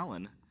and Ray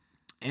Allen.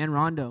 And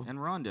Rondo.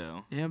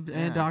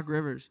 And Doc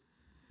Rivers.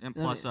 And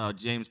plus,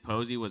 James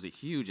Posey was a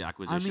huge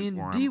acquisition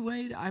for him. D.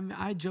 Wade,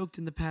 I joked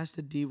in the past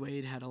that D.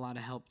 Wade had a lot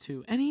of help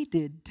too. And he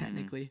did,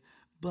 technically.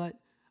 But,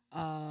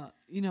 I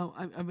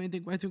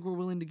think we're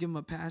willing to give him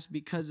a pass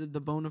because of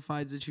the bona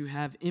fides that you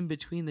have in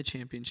between the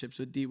championships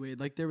with D. Wade.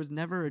 Like, there was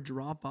never a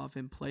drop-off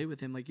in play with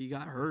him. Like, he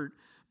got hurt.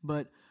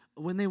 But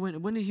when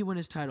did he win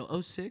his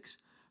title? 06?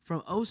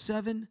 From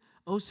 07,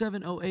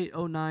 08,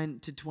 09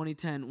 to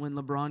 2010 when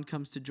LeBron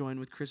comes to join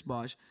with Chris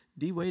Bosh,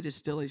 D. Wade is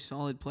still a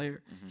solid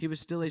player. He was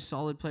still a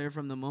solid player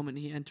from the moment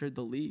he entered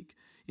the league.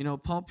 You know,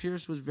 Paul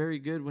Pierce was very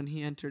good when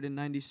he entered in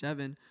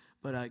 97,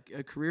 but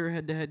a career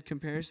head-to-head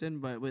comparison,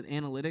 but with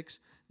analytics,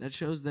 that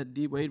shows that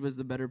D. Wade was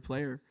the better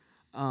player.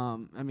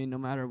 I mean, no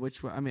matter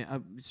which way, I mean,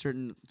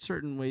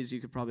 certain ways you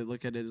could probably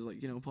look at it as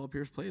like, you know, Paul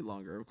Pierce played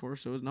longer, of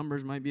course, so his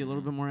numbers might be a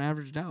little bit more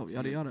averaged out,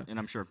 yada, yada. And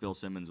I'm sure if Bill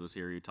Simmons was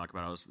here, he'd talk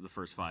about the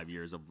first 5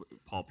 years of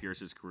Paul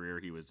Pierce's career.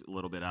 He was a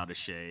little bit out of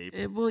shape.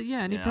 Well,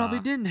 yeah, and he probably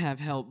didn't have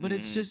help, but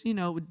it's just, you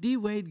know, D.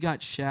 Wade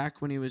got Shaq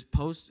when he was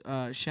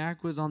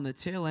Shaq was on the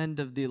tail end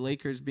of the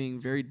Lakers being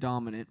very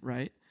dominant,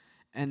 right?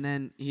 And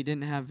then he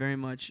didn't have very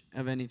much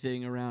of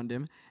anything around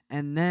him.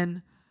 And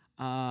then,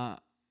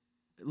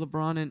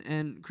 LeBron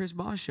and Chris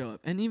Bosh show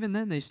up. And even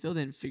then, they still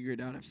didn't figure it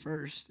out at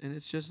first. And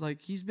it's just like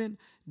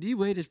D.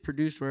 Wade has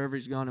produced wherever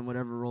he's gone and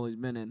whatever role he's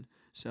been in.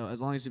 So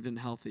as long as he's been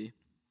healthy.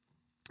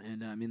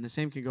 And, I mean, the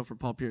same can go for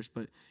Paul Pierce,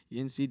 but you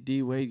didn't see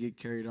D. Wade get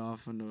carried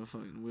off into a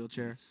fucking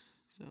wheelchair.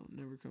 So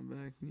never come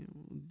back. You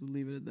know, we'll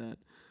leave it at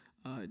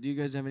that. Do you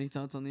guys have any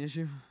thoughts on the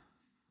issue?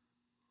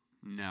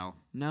 No.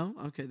 No?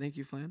 Okay, thank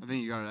you, Flan. I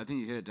think you got it. I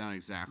think you hit it down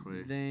exactly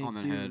on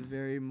the Thank you head.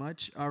 very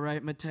much. All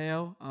right,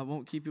 Mateo, I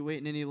won't keep you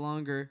waiting any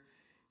longer.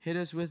 Hit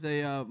us with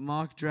a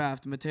mock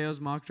draft. Mateo's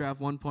mock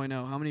draft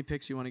 1.0. How many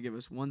picks you want to give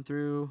us? 1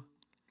 through?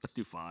 Let's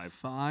do 5.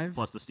 5?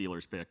 Plus the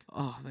Steelers pick.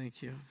 Oh,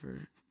 thank you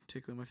for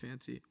tickling my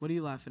fancy. What are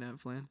you laughing at,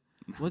 Flan?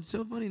 What's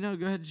so funny? No,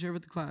 go ahead and share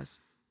with the class.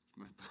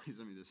 My buddy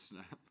sent me this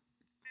snap.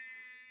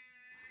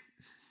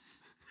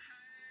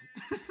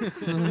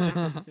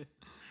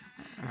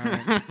 All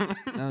right.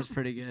 That was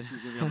pretty good.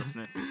 Give me on the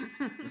snip.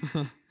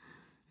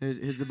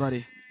 Here's the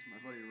buddy.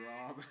 My buddy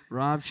Rob.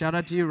 Rob, shout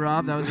out to you,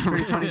 Rob. That was a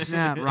pretty funny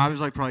snap. Rob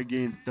is like probably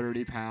gained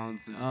 30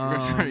 pounds.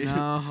 Oh,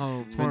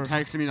 no. He's been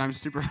texting me. I'm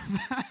super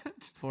fat.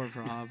 Poor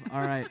Rob.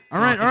 All right.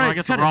 So I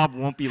guess Rob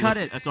won't be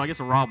listening. So I guess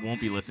Rob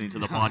won't be listening to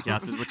the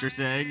podcast, is what you're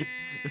saying?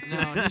 No,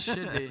 he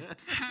should be.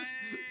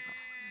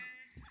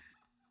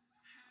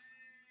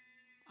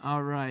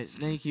 All right.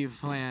 Thank you,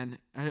 Flan.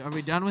 Are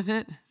we done with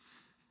it?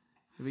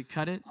 Did we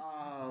cut it?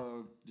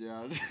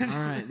 Yeah.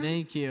 All right.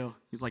 Thank you.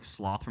 He's like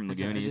Sloth from the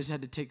That's it. I Goonies. just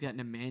had to take that in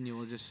a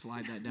manual, just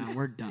slide that down.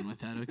 We're done with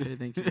that. Okay.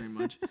 Thank you very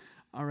much.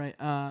 All right.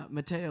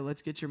 Mateo,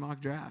 let's get your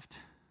mock draft.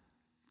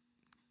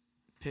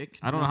 Pick.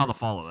 I don't know how to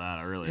follow that.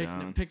 I really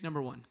don't. Pick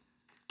number 1.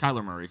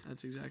 Kyler Murray.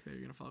 That's exactly how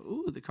you're going to follow.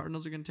 Ooh, the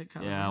Cardinals are going to take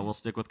Kyler Yeah, Murray. we'll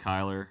stick with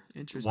Kyler.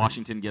 Interesting.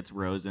 Washington gets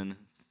Rosen.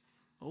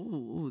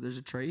 Oh, there's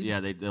a trade? Yeah,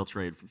 they'll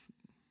trade.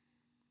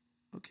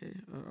 Okay.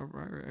 All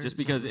right. Just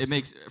because it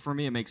makes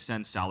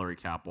sense salary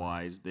cap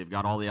wise. They've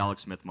got all the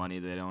Alex Smith money.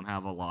 They don't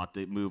have a lot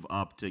to move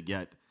up to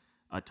get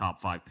a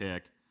top 5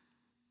 pick.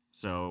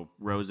 So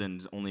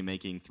Rosen's only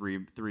making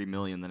 $3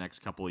 million the next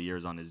couple of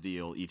years on his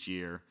deal each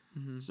year.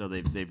 Mm-hmm. So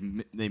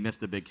they missed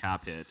the big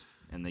cap hit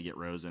and they get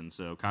Rosen.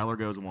 So Kyler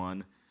goes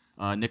 1.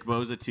 Nick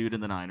Bosa 2 to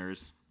the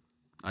Niners.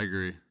 I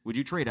agree. Would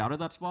you trade out of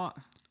that spot?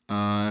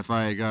 If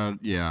I got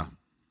Yeah.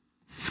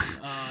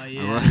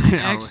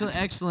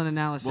 Excellent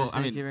analysis. Well,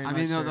 Thank you very much.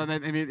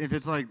 I mean, if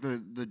it's like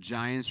the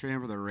Giants trading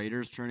up or the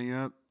Raiders turning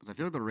up, 'cause I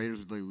feel like the Raiders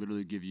would like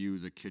literally give you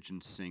the kitchen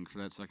sink for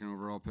that second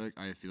overall pick.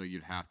 I feel like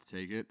you'd have to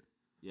take it.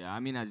 Yeah, I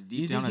mean, as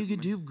deep You down think you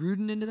could dupe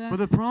Gruden into that? But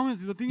the problem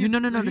is, No,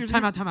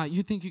 time out.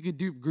 You think you could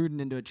dupe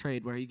Gruden into a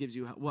trade where he gives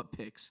you what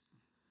picks?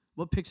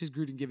 What picks is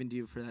Gruden giving to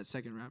you for that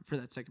second round, for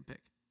that second pick?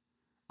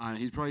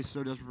 He's probably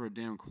so desperate for a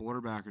damn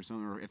quarterback or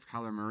something. Or if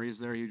Kyler Murray is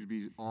there, he'd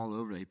be all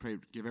over that. He'd probably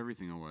give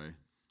everything away.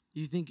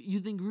 You think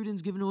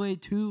Gruden's giving away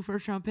 2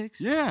 first-round picks?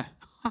 Yeah.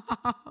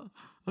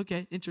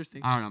 Okay,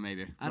 interesting. I don't know,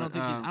 maybe. I don't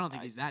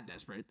think he's that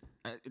desperate.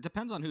 It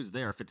depends on who's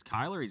there. If it's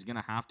Kyler, he's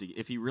gonna have to.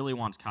 If he really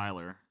wants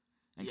Kyler,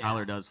 and Yeah.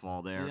 Kyler does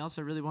fall there. He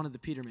also really wanted the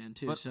Peterman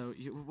too. But- so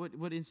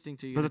what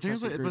instinct are you? But the gonna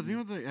thing is, trust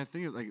with Gruden? I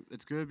think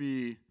it's gonna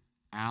be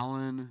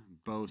Allen,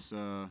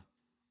 Bosa,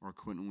 or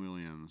Quentin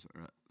Williams.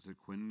 Or, is it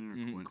Quentin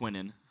or Quinn?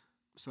 Quinnen.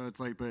 So it's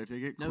like, but if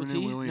they get No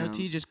Quentin T, Williams, no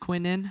T, just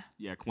Quinnen.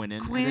 Yeah, Quinnen.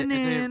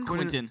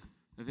 Quinton.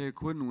 If they have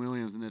Quentin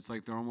Williams, and it's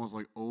like they're almost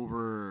like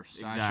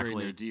oversaturating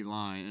Exactly. their D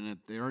line, and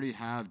they already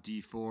have D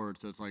Ford,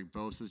 so it's like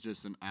Bosa's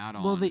just an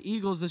add-on. Well, the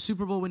Eagles, the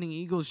Super Bowl winning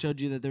Eagles, showed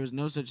you that there was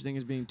no such thing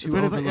as being too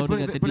But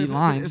overloaded at the D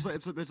line. It's like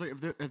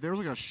if there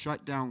was like a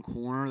shutdown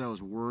corner that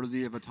was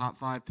worthy of a top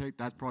 5 pick,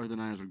 that's probably the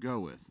Niners would go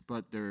with.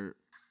 But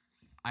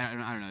I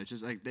don't know. It's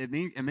just like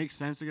it makes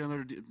sense to get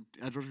another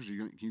edge rusher because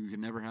you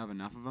can never have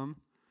enough of them.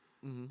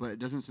 Mm-hmm. But it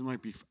doesn't seem like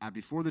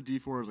before the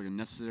D4 was like a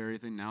necessary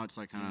thing. Now it's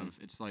like kind of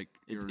it's like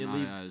you're not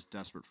as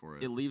desperate for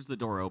it. It leaves the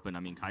door open. I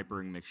mean,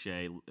 Kuiper and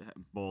McShay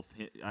both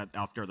hit,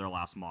 after their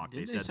last mock.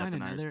 Did they they said sign that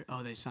the Niners. another?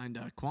 Oh, they signed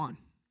Quan.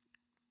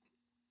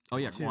 Oh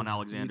yeah, too. Quan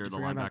Alexander, You the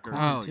forgot about linebacker.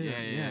 Quan, Oh too.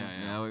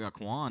 Yeah, we got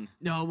Quan.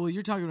 No, well,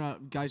 you're talking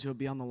about guys who will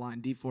be on the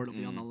line. D Ford will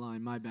be on the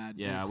line. My bad.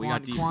 Yeah, Quan, we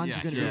got D. Quan's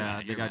gonna be.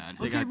 Yeah, they got.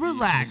 They Okay, got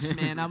relax,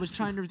 man. I was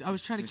trying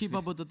to keep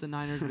up with what the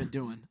Niners have been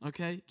doing.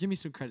 Okay, give me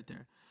some credit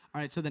there. All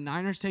right, so the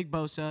Niners take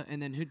Bosa,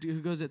 and then who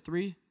goes at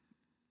 3?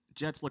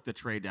 Jets look the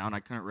trade down. I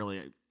couldn't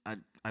really. I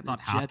thought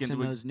Jets Haskins in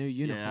would. those new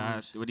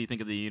uniforms. Yeah. What do you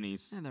think of the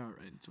unis? Yeah, they're all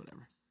right. It's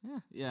whatever.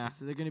 Yeah.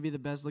 So they're going to be the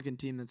best looking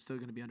team that's still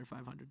going to be under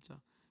 500. So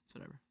it's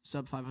whatever.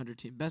 Sub 500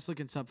 team. Best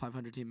looking sub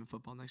 500 team in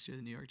football next year,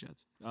 the New York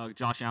Jets.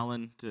 Josh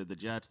Allen to the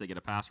Jets. They get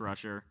a pass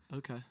rusher.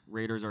 Okay.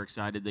 Raiders are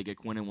excited. They get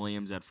Quinnen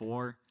Williams at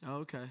 4. Oh,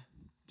 okay.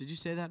 Did you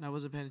say that and I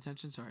wasn't paying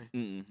attention? Sorry.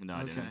 No,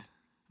 I Okay. didn't.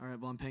 All right.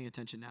 Well, I'm paying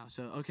attention now.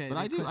 So, okay.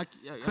 But then I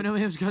do. Quinn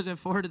Williams goes at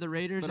 4 to the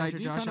Raiders But I after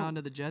do Josh kinda- Allen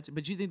to the Jets.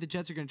 But you think the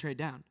Jets are going to trade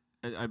down?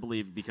 I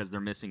believe because they're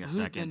missing a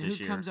second and this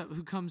year.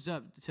 Who comes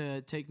up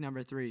to take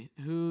number 3?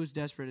 Who's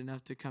desperate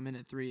enough to come in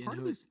at 3? Part And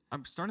of who me is-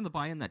 I'm starting to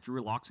buy in that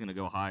Drew Lock's going to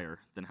go higher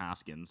than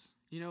Haskins.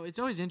 You know, it's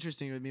always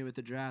interesting with me with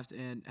the draft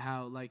and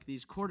how, like,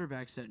 these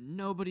quarterbacks that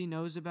nobody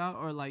knows about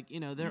or, like,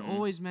 you know, they're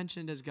always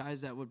mentioned as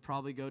guys that would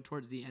probably go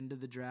towards the end of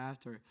the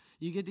draft. Or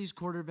you get these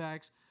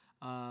quarterbacks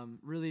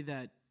really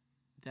that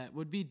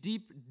would be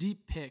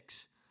deep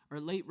picks or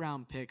late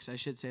round picks, I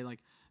should say, like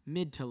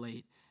mid to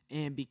late.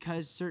 And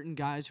because certain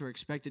guys who are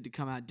expected to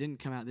come out didn't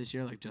come out this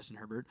year, like Justin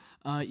Herbert,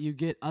 you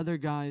get other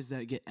guys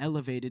that get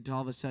elevated to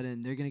all of a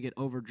sudden they're going to get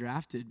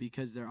overdrafted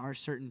because there are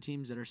certain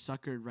teams that are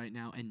suckered right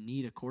now and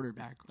need a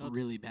quarterback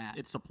really bad.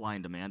 It's supply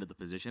and demand at the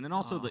position. And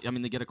also,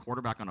 they get a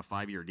quarterback on a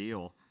 5-year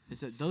deal.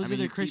 Those are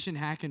the Christian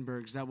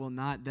Hackenbergs that will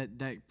not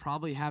that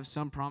probably have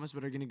some promise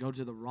but are going to go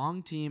to the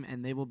wrong team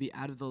and they will be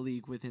out of the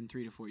league within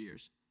 3 to 4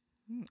 years.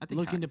 I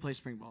think Looking to play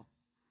spring ball.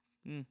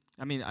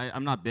 I mean,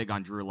 I'm not big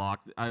on Drew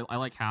Lock. I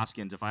like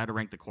Haskins. If I had to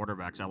rank the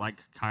quarterbacks, I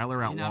like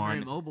Kyler at 1. He's not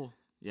very mobile.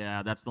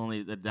 Yeah, that's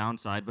the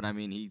downside. But I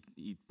mean,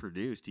 he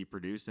produced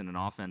in an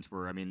offense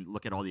where, I mean,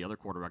 look at all the other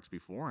quarterbacks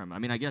before him. I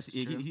mean, I guess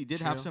he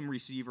did have some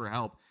receiver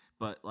help,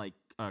 but like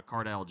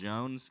Cardale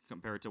Jones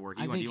compared to where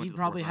he went. I think he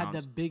probably had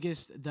the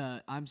biggest.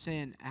 I'm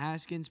saying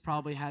Haskins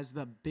probably has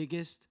the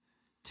biggest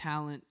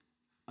talent,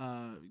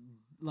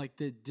 like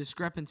the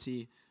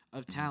discrepancy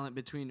of talent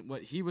between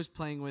what he was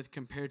playing with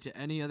compared to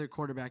any other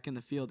quarterback in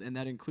the field, and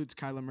that includes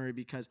Kyler Murray,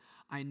 because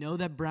I know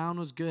that Brown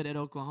was good at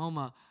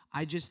Oklahoma.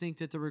 I just think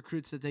that the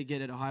recruits that they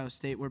get at Ohio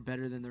State were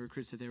better than the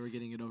recruits that they were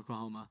getting at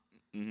Oklahoma.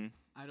 Mm-hmm.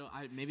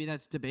 Maybe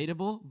that's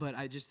debatable, but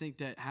I just think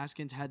that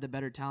Haskins had the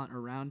better talent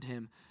around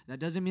him. That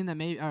doesn't mean that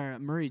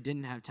Murray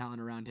didn't have talent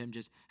around him,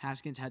 just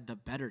Haskins had the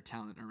better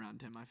talent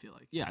around him, I feel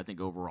like. Yeah, I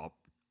think overall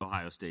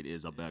Ohio State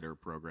is a better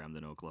program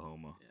than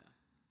Oklahoma. Yeah.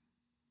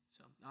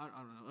 So, I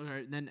don't know. All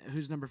right, then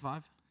who's number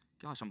 5?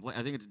 Gosh,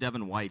 I think it's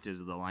Devin White is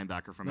the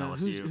linebacker from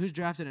LSU. Who's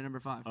drafted at number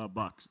 5?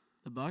 Bucks.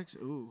 The Bucks?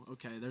 Ooh,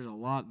 okay. There's a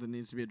lot that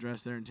needs to be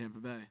addressed there in Tampa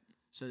Bay.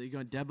 So you're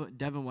going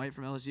Devin White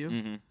from LSU?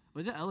 Mm-hmm.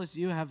 Was it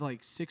LSU have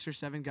like 6 or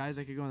 7 guys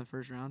that could go in the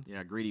first round?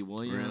 Yeah, Grady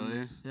Williams.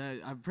 Really?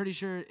 Yeah, I'm pretty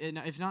sure,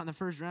 if not in the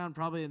first round,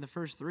 probably in the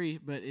first 3.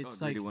 But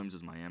it's like Grady Williams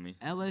is Miami.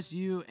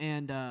 LSU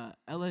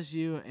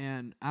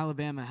and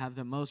Alabama have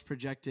the most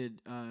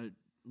projected, or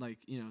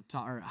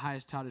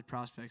highest touted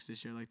prospects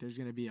this year. Like, there's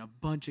going to be a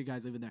bunch of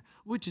guys living there,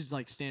 which is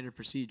like standard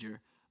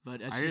procedure.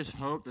 But I just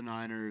hope the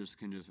Niners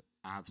can just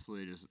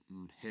absolutely just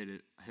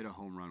hit a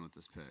home run with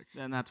this pick.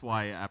 And that's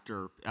why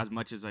after, as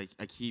much as I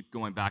keep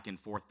going back and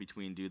forth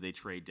between do they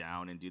trade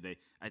down and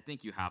I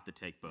think you have to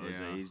take Bosa.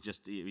 Yeah.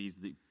 He's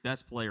the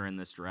best player in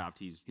this draft.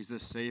 He's the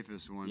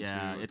safest one.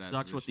 Yeah, too, it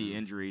sucks with the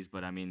injuries,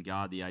 but I mean,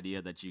 God, the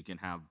idea that you can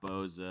have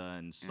Bosa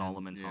and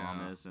Solomon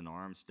Thomas and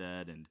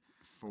Armstead and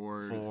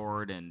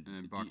Ford and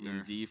Buckner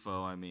and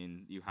Defoe. I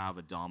mean, you have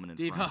a dominant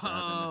front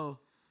seven.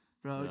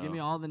 Bro, give me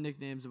all the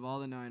nicknames of all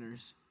the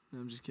Niners. No,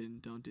 I'm just kidding.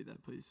 Don't do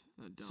that, please.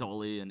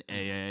 Sully and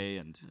AA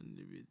and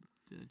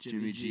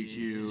Jimmy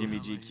GQ. Jimmy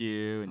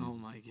GQ. And oh,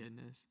 my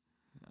goodness.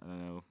 I don't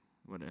know.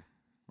 What a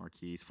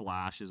Marquise.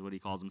 Flash is what he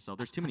calls himself.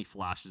 There's too many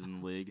flashes in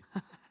the league.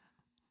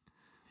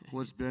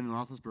 What's Ben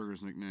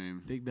Roethlisberger's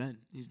nickname? Big Ben.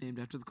 He's named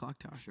after the clock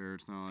tower. Sure,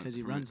 it's not. Because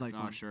he runs like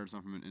one. Sure, it's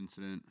not from an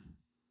incident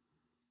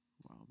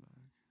a while back.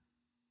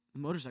 The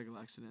motorcycle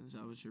accident, is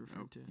that what you're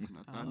referring to?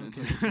 Not that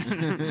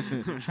incident.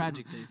 It's a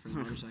tragic day for the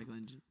motorcycle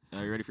engine.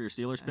 Are you ready for your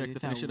Steelers pick to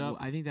finish it up?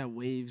 I think that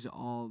waves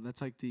all.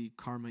 That's like the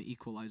karma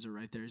equalizer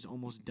right there. Is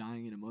almost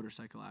dying in a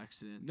motorcycle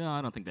accident. No,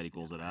 I don't think that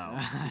equals it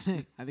out.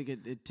 I think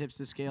it tips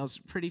the scales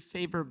pretty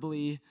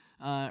favorably.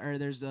 Or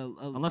there's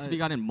unless if he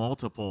got in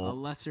multiple. A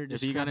lesser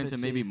discrepancy. If he got into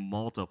maybe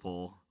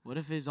multiple. What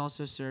if he's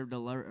also served a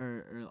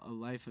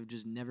life of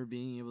just never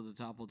being able to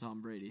topple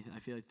Tom Brady?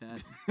 I feel like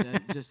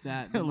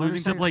that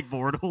losing to Blake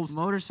Bortles.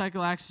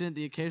 Motorcycle accident,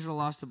 the occasional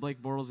loss to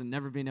Blake Bortles, and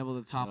never being able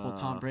to topple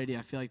Tom Brady.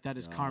 I feel like that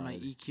is karma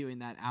EQing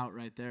that out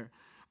right there.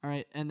 All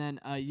right, and then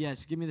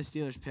yes, give me the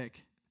Steelers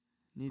pick.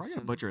 Probably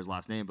gonna butcher his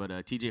last name,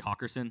 but T.J.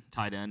 Hawkinson,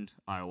 tight end,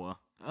 Iowa.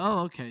 Oh,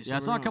 okay. So yeah, I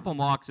saw a couple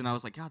mocks, and I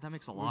was like, God, that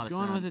makes a lot of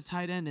sense. Going with a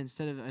tight end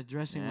instead of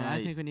addressing what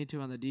I think we need to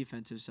on the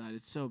defensive side.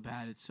 It's so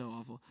bad. It's so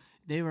awful.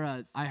 They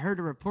were. I heard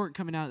a report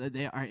coming out that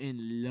they are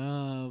in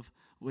love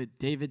with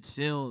David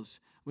Sills,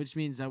 which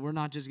means that we're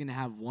not just going to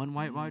have one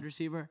white wide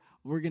receiver.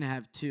 We're going to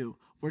have 2.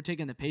 We're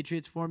taking the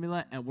Patriots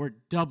formula, and we're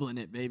doubling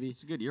it, baby.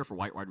 It's a good year for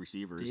white wide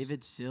receivers.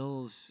 David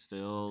Sills.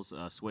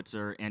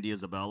 Switzer, Andy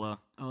Isabella.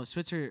 Oh,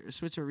 Switzer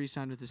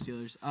re-signed with the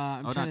Steelers.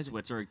 Not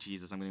Switzer.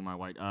 Jesus, I'm getting my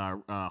white.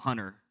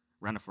 Hunter.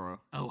 Renfro.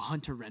 Oh,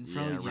 Hunter Renfro.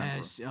 Yeah, Renfro.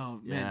 Yes. Oh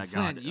man, Yeah,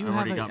 Flynn, God, you I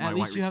already have got my at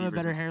least wide you have a receivers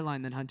better and-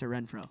 hairline than Hunter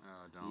Renfro.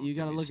 Don't You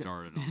gotta get me look at-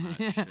 started on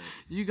that shit.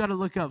 You got to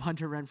look up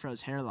Hunter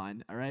Renfro's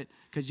hairline. All right,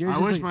 because yours. I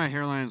is wish like, my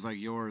hairline is like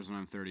yours when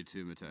I'm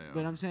 32, Mateo.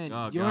 But I'm saying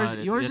Oh yours.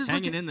 God, Yours it's is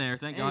hanging looking, in there.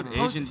 Thank Hey, God,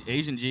 post-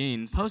 Asian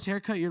genes. Post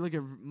haircut, you're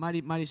looking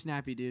mighty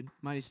snappy, dude.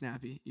 Mighty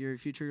snappy. Your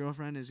future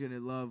girlfriend is gonna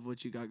love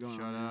what you got going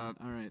Shut on. man. up.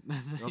 All right.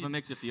 Well, if it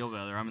makes it feel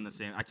better, I'm in the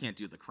same. I can't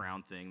do the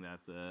crown thing that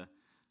the.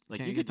 Like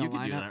Can't you get could the do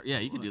lineup? that. Yeah,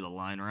 you could What? do the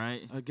line,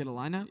 right? Get a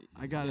lineup.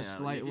 I got Yeah, a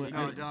slight. you could-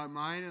 No, Yeah. dog,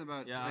 mine in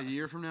about Yeah. a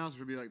year from now is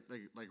gonna be like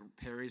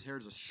Perry's hair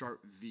is a sharp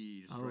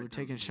V. Just Oh, right we're down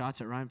taking the-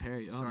 shots at Ryan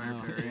Perry. Oh Sorry,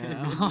 no. Perry.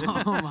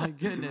 Yeah. Oh my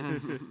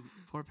goodness.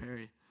 Poor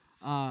Perry.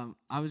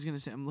 I was gonna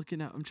say I'm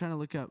trying to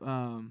look up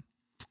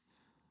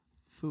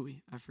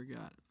Fooey. I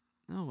forgot.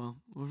 Oh well.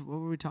 What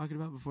were we talking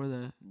about before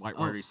the White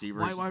wide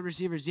receivers. White wide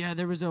receivers. Yeah,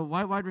 there was a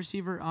white wide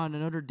receiver on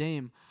Notre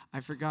Dame. I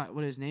forgot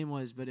what his name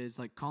was, but it's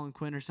like Colin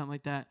Quinn or something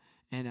like that.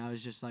 And I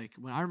was just like,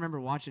 when I remember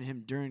watching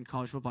him during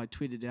college football, I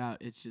tweeted it out.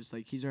 It's just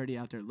like he's already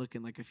out there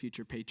looking like a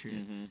future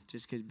Patriot,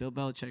 just because Bill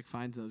Belichick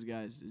finds those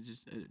guys.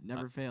 It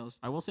never fails.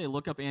 I will say,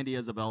 look up Andy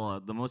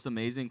Isabella. The most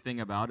amazing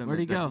thing about him Where'd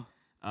he is that go?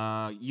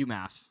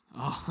 UMass.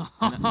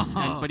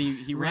 Oh, But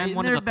he ran right in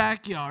one their of the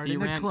backyard he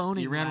in ran, the cloning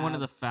he ran one of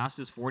lab. the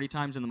fastest 40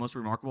 times, and the most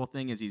remarkable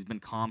thing is he's been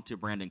comped to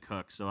Brandon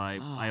Cooks. So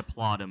I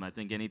applaud him. I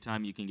think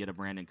anytime you can get a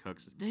Brandon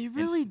Cooks, They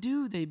really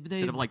do. They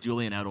instead of like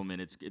Julian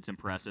Edelman, it's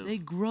impressive. They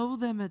grow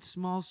them at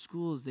small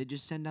schools. They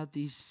just send out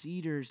these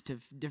seeders to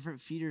different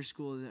feeder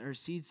schools or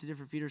seeds to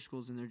different feeder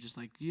schools, and they're just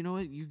like, you know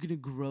what? You're gonna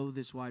grow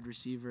this wide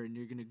receiver, and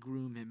you're gonna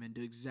groom him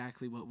into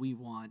exactly what we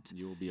want.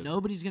 You will be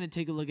Nobody's gonna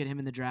take a look at him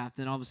in the draft,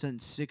 then all of a sudden,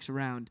 6th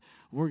round,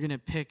 we're gonna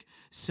pick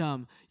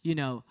some,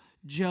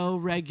 Joe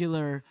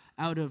Regular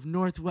out of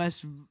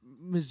Northwest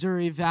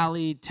Missouri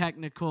Valley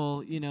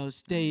Technical,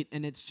 state,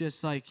 and it's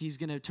just like he's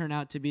going to turn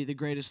out to be the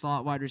greatest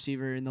slot wide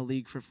receiver in the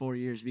league for 4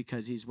 years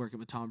because he's working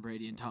with Tom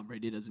Brady, and Tom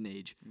Brady doesn't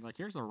age. Like,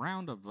 here's a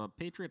round of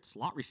Patriots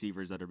slot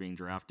receivers that are being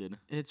drafted.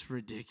 It's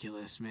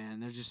ridiculous, man.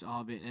 They're just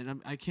all being,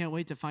 and I can't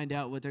wait to find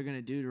out what they're going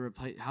to do to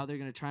replace, how they're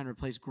going to try and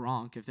replace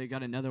Gronk if they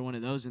got another one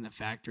of those in the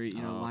factory,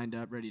 lined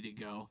up, ready to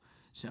go.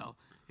 So,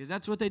 because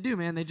that's what they do,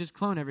 man. They just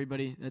clone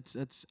everybody. That's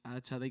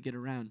how they get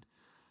around.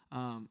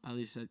 At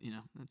least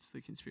that's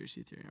the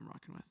conspiracy theory I'm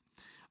rocking with.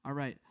 All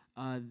right.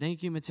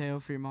 Thank you, Mateo,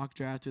 for your mock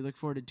draft. We look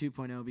forward to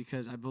 2.0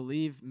 because I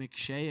believe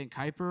McShay and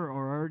Kuiper are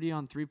already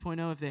on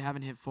 3.0 if they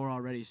haven't hit 4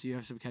 already. So you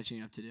have some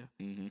catching up to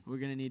do. We're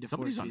gonna need to.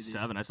 Somebody's on force feed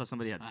 7. I saw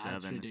somebody had these. 7.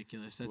 That's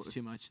ridiculous. That's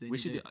too much. We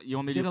should. You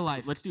want me to get do a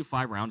life. Let's do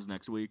 5 rounds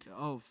next week.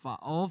 Oh,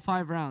 all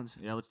 5 rounds.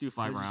 Yeah, let's do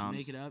 5 Or just rounds.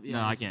 make it up? No,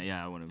 Yeah. I can't.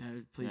 Yeah, I want to.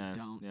 Please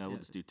don't. Yeah, we'll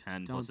just do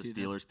 10 Don't plus the do that.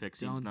 Steelers pick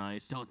seems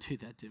nice. Don't do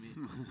that to me.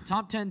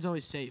 Top 10's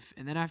always safe,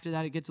 and then after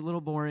that, it gets a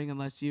little boring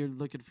unless you're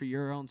looking for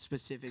your own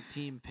specific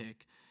team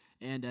pick.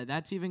 And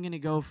that's even going to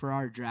go for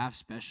our draft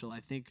special. I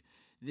think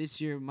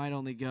this year might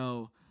only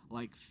go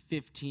like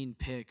 15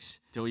 picks.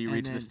 Till you and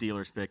reach then- the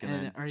Steelers pick, and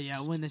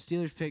then when the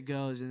Steelers pick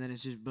goes, and then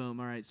it's just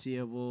boom. All right, see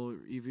ya. Well,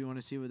 if you want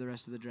to see what the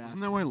rest of the draft. Isn't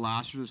that why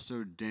last year was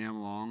so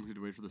damn long? We had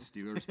to wait for the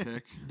Steelers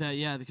pick.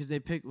 Because they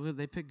pick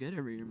good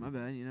every year. My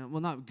bad.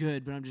 Well, not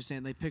good, but I'm just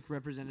saying they pick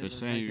representatives. Just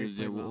saying, like you're they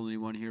the play well. only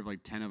one here of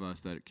like 10 of us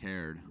that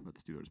cared about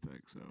the Steelers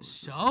pick. So, it's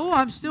just So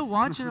I'm still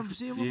watching. I'm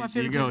seeing what my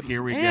Do you favorite. go, team-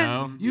 "Here we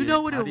and go"? You Do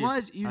know what how it do you-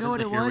 was. You how know does what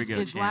the it "Here we was. go"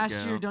 Is chant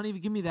last year. go? Don't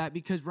even give me that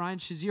because Ryan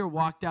Shazier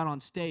walked out on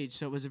stage,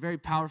 so it was a very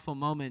powerful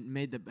moment.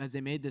 As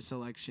they made the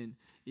selection.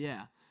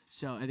 Yeah.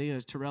 So I think it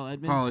was Terrell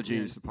Edmonds.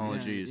 Apologies, Yeah,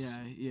 apologies.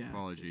 Yeah.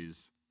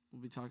 apologies.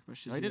 We'll be talking about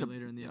Oh, he did Shazier a-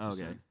 later in the oh,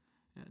 episode. okay.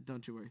 Yeah.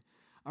 Don't you worry.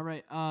 All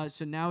right.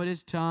 So now it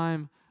is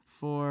time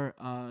for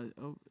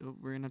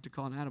we're gonna have to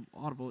call an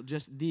audible.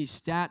 Just the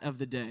stat of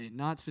the day,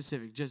 not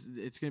specific. Just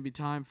it's gonna be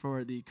time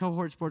for the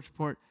Cohort Sports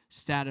Report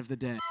stat of the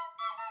day.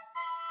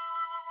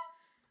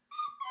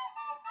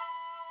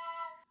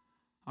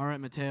 All right,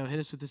 Mateo, hit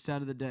us with the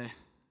stat of the day.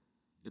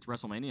 It's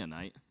WrestleMania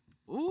night.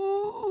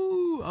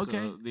 Ooh, okay.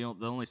 So the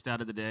only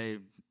stat of the day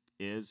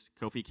is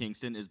Kofi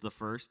Kingston is the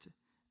first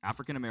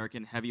African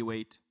American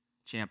heavyweight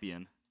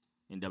champion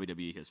in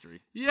WWE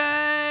history.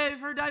 Yay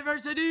for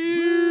diversity!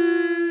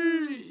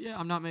 Yeah,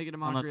 I'm not making a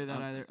mockery of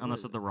that either.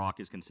 Unless The Rock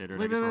is considered.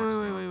 Wait, I guess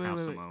Rock's half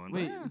wait. Samoan.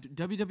 Wait, but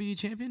WWE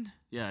champion?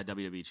 yeah,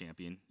 WWE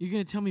champion. You're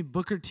gonna tell me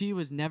Booker T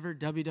was never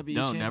WWE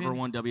No, champion? never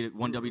won Really?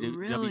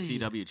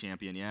 WCW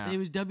champion. Yeah. He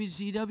was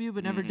WCW,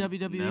 but never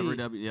WWE. Never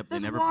W. Yep,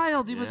 That's they never.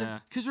 wild. He yeah.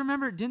 wasn't. Because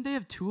remember, didn't they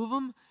have 2 of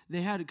them?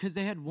 They had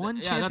one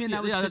Yeah, champion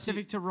that was that's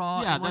specific to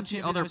Raw. Yeah, and one that's the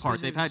champion that other was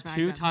part. They've specific had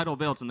to 2 SmackDown. title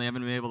belts and they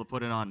haven't been able to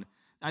put it on.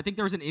 I think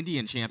there was an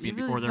Indian You champion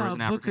really before there was thought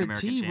an African Booker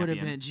American T would champion.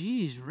 have been.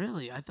 Jeez,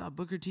 really? I thought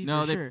Booker T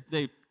No, for sure.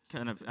 they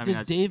kind of. I mean,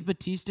 Does Dave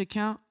Batista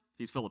count?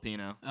 he's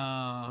Filipino.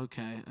 Oh,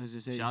 okay. I was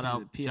just saying. Shout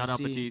out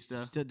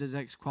Batista. Does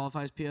that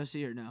qualify as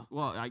POC or no?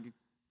 Well,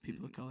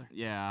 People of color.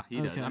 yeah, he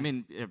does. Okay. I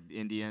mean,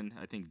 Indian.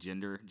 I think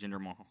Jinder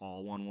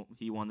Mahal won.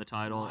 He won the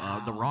title.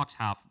 The Rock's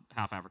half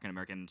African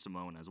American and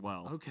Samoan as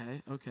well.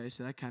 Okay.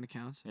 So that kind of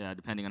counts. Yeah,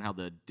 depending on how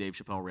the Dave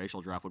Chappelle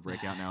racial draft would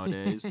break out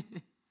nowadays.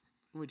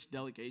 Which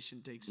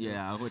delegation takes it?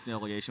 Yeah, which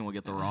delegation will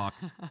get The Rock?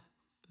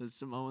 The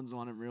Samoans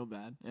want him real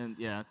bad. And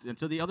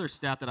so the other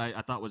stat that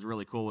I thought was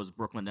really cool was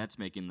Brooklyn Nets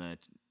making the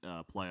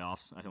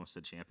playoffs. I almost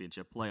said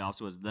championship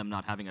playoffs. Was them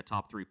not having a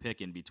top 3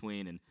 pick in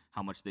between, and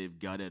how much they've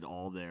gutted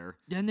all their.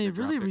 Yeah, and they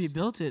really draft picks.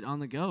 rebuilt it on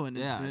the go, and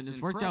it's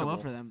worked out well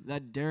incredible. for them.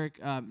 That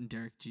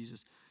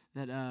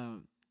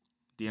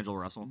D'Angelo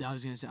Russell. I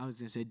was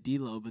gonna say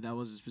D'Lo, but that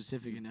wasn't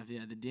specific enough.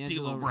 Yeah, the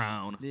D'Lo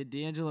Brown. The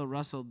D'Angelo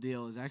Russell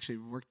deal has actually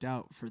worked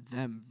out for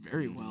them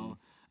very well.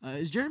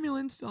 Is Jeremy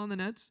Lin still on the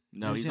Nets?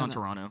 No, he's on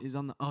Toronto. He's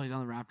on the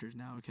Raptors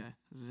now. Okay,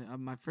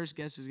 my first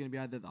guess was gonna be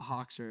either the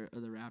Hawks or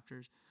the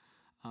Raptors.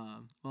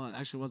 Well, it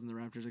actually wasn't the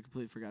Raptors. I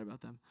completely forgot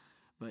about them.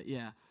 But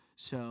yeah.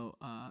 So,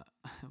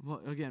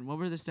 again, what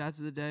were the stats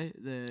of the day?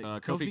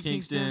 The Kofi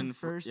Kingston,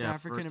 first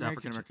African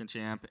African-American American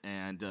champ,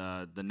 and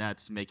the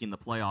Nets making the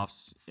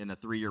playoffs in a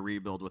 3-year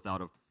rebuild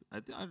without a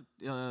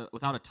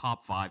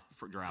top 5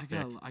 draft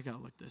pick. I gotta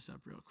look this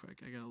up real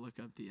quick. I gotta look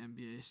up the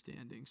NBA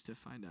standings to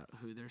find out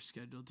who they're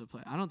scheduled to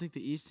play. I don't think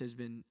the East has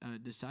been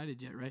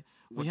decided yet, right?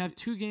 We have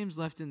 2 games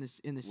left in the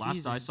season.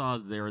 Last I saw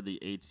is they're the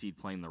 8 seed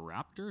playing the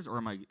Raptors, or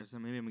maybe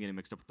I'm getting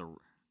mixed up with the.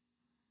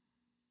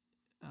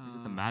 Is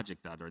it the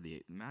Magic that or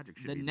the Magic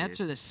should the be Nets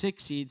the are the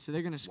 6 seed, so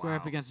they're going to square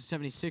up Wow. against the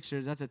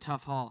 76ers. That's a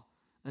tough haul.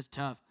 That's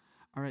tough.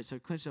 All right, so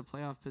clinch the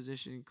playoff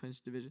position,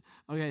 clinch division.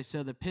 Okay,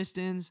 so the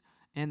Pistons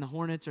and the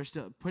Hornets are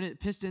still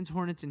Pistons,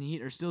 Hornets, and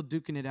Heat are still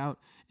duking it out,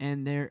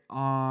 and there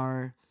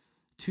are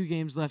 2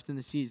 games left in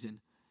the season.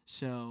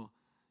 So,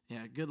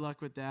 yeah, good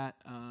luck with that.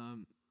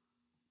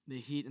 The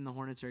Heat and the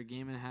Hornets are a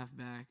game and a half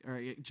back, or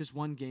just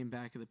 1 game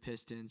back of the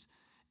Pistons,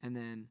 and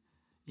then.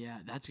 Yeah,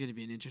 that's going to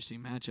be an interesting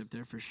matchup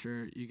there for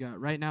sure. You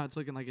got right now it's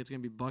looking like it's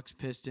going to be Bucks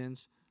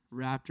Pistons,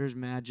 Raptors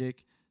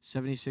Magic,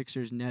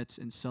 76ers Nets,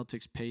 and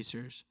Celtics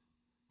Pacers,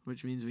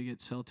 which means we get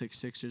Celtics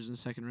Sixers in the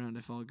second round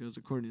if all goes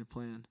according to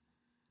plan.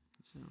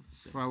 So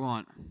That's what I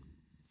want.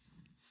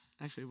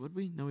 actually, would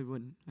we? No, we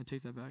wouldn't. I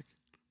take that back.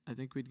 I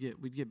think we'd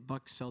get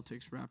Bucks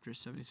Celtics Raptors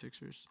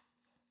 76ers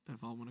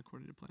if all went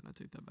according to plan. I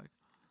take that back.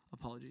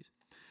 Apologies.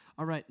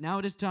 All right, now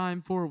it is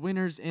time for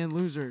winners and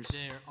losers.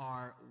 There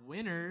are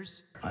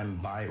winners. I'm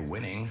by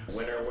winning.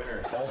 Winner,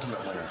 winner, ultimate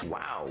winner.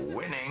 Wow,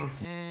 winning.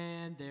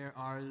 And there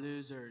are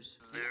losers.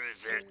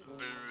 Loser,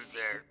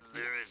 loser,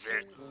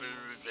 loser,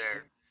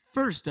 loser.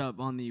 First up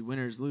on the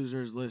winners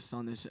losers list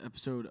on this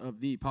episode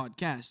of the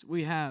podcast,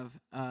 we have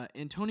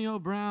Antonio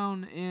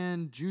Brown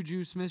and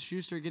Juju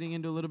Smith-Schuster getting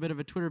into a little bit of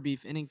a Twitter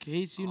beef. And in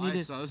case you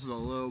This is a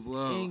low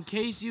blow. in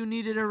case you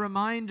needed a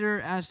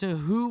reminder as to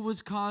who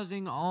was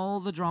causing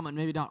all the drama,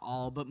 maybe not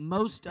all, but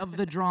most of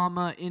the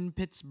drama in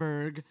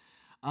Pittsburgh,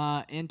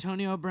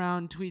 Antonio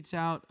Brown tweets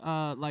out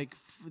like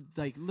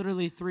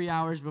literally 3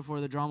 hours before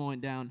the drama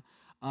went down.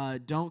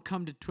 Don't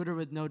come to Twitter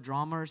with no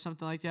drama or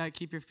something like that.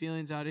 Keep your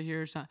feelings out of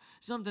here.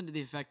 Something to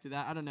the effect of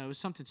that. I don't know. It was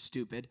something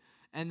stupid.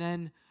 And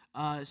then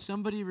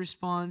somebody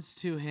responds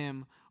to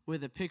him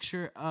with a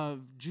picture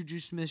of Juju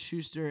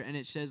Smith-Schuster, and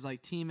it says,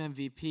 like, Team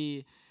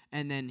MVP.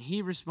 And then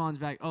he responds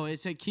back, it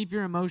said, keep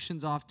your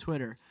emotions off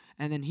Twitter.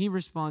 And then he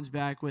responds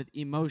back with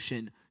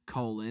emotion,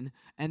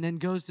 and then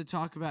goes to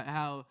talk about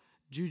how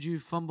Juju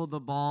fumbled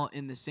the ball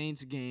in the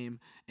Saints game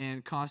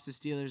and cost the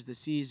Steelers the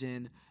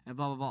season and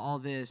blah, blah, blah, all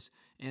this.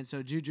 And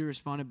so Juju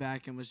responded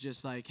back and was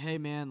just like, hey,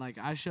 man, like,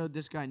 I showed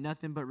this guy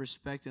nothing but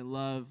respect and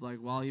love, like,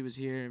 while he was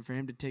here, and for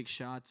him to take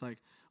shots, like,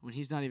 when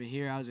he's not even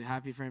here, I was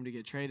happy for him to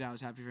get traded. I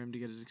was happy for him to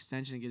get his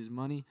extension and get his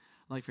money.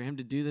 Like, for him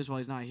to do this while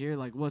he's not here,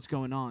 like, what's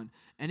going on?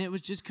 And it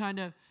was just kind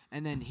of,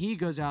 and then he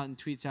goes out and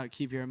tweets out,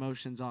 keep your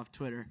emotions off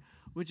Twitter,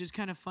 which is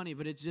kind of funny,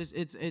 but it's just,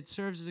 it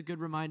serves as a good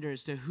reminder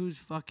as to who's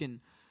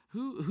fucking,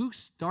 who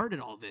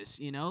started all this,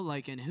 you know,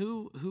 like, and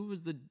who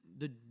was the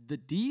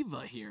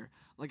diva here.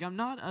 Like, I'm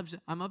not upset.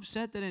 I'm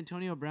upset that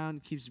Antonio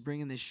Brown keeps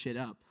bringing this shit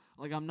up.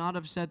 Like, I'm not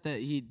upset that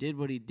he did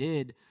what he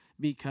did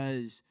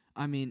because,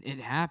 I mean, it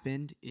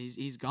happened.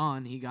 He's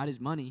gone. He got his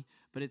money.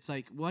 But it's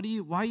like, why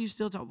are you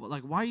still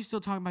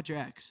talking about your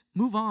ex?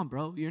 Move on,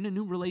 bro. You're in a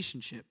new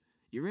relationship.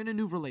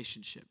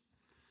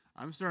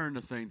 I'm starting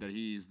to think that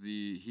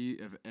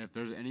if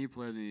there's any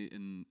player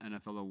in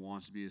NFL that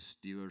wants to be a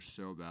Steeler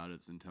so bad,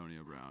 it's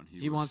Antonio Brown.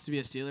 He wants to be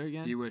a Steeler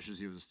again? He wishes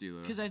he was a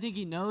Steeler. Because I think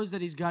he knows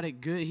that he's got it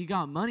good. He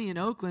got money in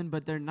Oakland,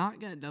 but they're not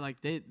gonna.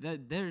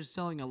 They're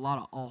selling a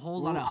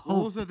whole lot of hope.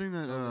 What was the thing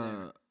that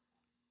the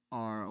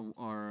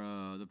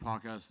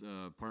podcast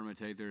Pardon My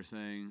Take they're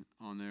saying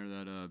on there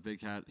that Big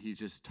Cat he's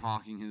just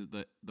talking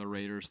the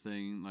Raiders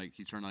thing, like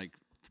he's trying to like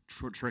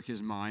trick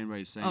his mind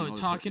by saying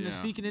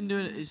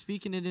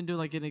speaking it into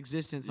like an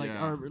existence, like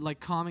or like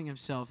calming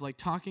himself, like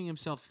talking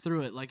himself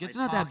through it, like it's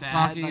not that bad.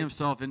 Talking like,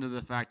 himself into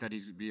the fact that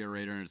he's be a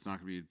Raider and it's not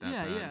gonna be that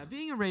bad. Yeah,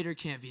 being a Raider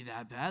can't be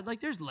that bad. Like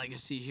there's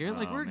legacy here,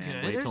 like we're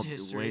good. There's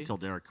history. Wait till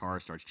Derek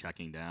Carr starts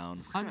checking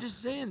down. I'm just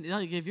saying,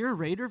 like if you're a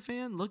Raider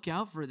fan, look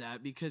out for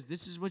that because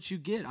this is what you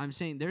get. I'm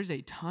saying there's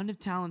a ton of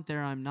talent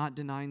there. I'm not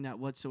denying that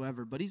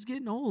whatsoever. But he's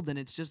getting old, and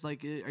it's just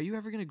like, are you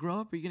ever gonna grow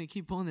up? Or are you gonna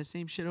keep pulling the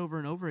same shit over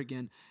and over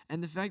again?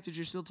 And the fact that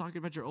you're still talking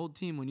about your old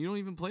team when you don't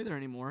even play there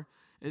anymore,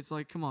 It's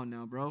like, come on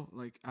now, bro.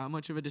 Like, how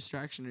much of a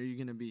distraction are you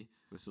going to be?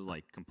 This is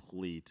like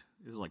complete.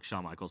 This is like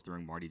Shawn Michaels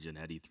throwing Marty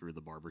Jannetty through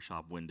the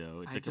barbershop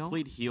window. It's I a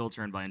complete heel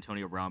turn by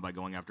Antonio Brown by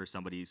going after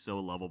somebody so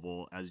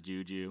lovable as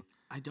Juju.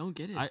 I don't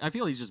get it. I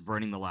feel he's just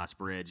burning the last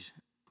bridge.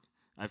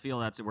 I feel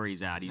that's where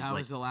he's at. He's that like,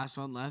 was the last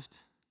one left.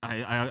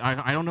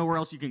 I don't know where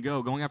else you can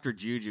go going after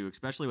Juju,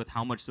 especially with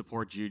how much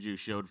support Juju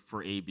showed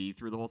for AB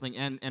through the whole thing,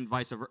 and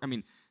vice versa. I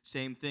mean,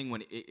 same thing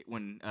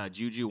when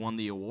Juju won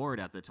the award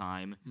at the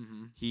time,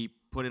 he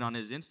put it on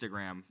his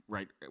Instagram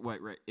right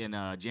in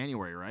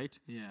January, right?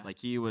 Yeah. Like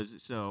he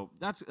was. So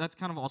that's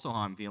kind of also how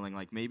I'm feeling.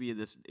 Like maybe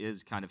this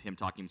is kind of him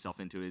talking himself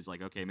into it. He's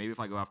like, okay, maybe if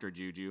I go after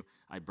Juju,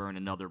 I burn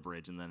another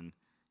bridge, and then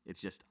it's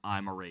just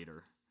I'm a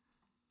Raider.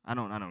 I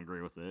don't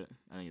agree with it.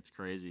 I think it's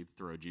crazy to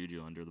throw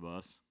Juju under the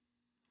bus.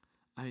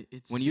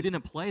 When you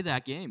didn't play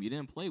that game, you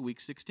didn't play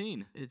Week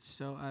 16. It's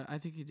so I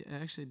think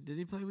did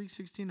he play Week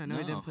 16? I know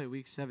he didn't play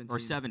Week 17. Or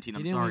 17,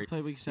 I'm he sorry. Didn't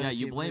play Week 17.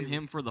 Yeah, you blame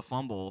him for the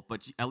fumble,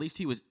 but at least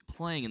he was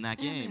playing in that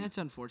Yeah, game. man, that's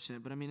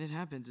unfortunate, but I mean, it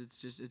happens.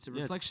 It's a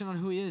reflection on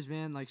who he is,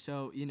 man. Like,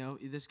 so,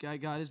 this guy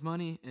got his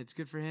money. It's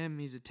good for him.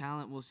 He's a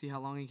talent. We'll see how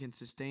long he can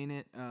sustain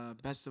it.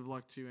 Best of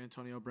luck to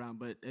Antonio Brown,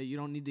 but you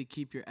don't need to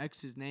keep your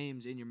ex's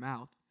names in your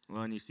mouth.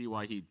 Well, and you see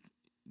why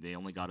they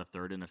only got a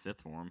third and a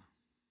fifth for him.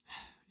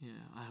 Yeah,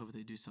 I hope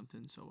they do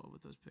something so well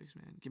with those picks,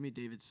 man. Give me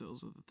David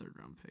Sills with the 3rd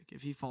round pick.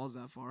 If he falls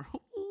that far,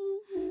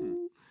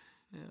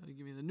 yeah,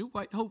 give me the new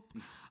white hope.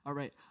 All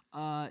right.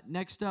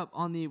 Next up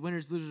on the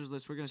winners losers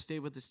list, we're gonna stay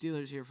with the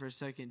Steelers here for a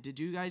second. Did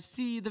you guys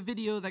see the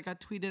video that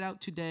got tweeted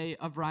out today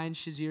of Ryan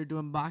Shazier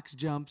doing box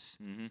jumps?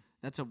 Mm-hmm.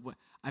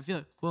 I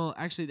feel well.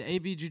 Actually, the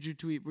AB Juju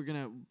tweet we're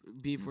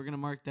gonna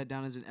mark that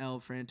down as an L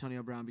for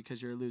Antonio Brown because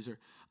you're a loser.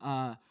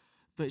 But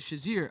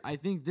Shazier, I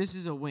think this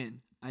is a win.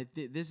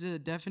 This is a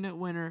definite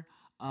winner.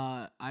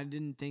 I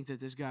didn't think that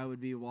this guy would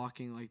be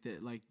walking like that.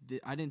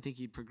 I didn't think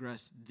he'd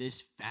progress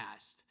this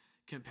fast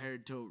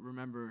compared to,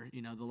 remember,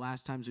 the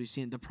last times we've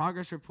seen the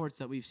progress reports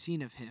that we've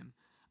seen of him,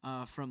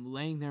 from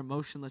laying there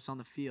motionless on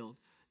the field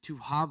to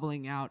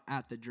hobbling out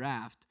at the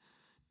draft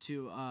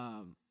to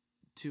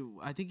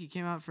I think he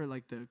came out for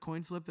like the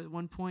coin flip at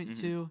one point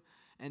too.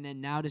 And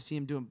then now to see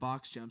him doing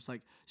box jumps,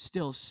 like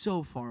still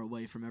so far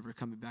away from ever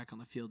coming back on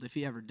the field, if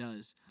he ever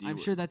does. I'm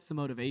sure that's the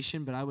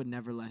motivation, but I would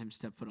never let him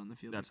step foot on the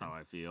field. That's how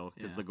I feel,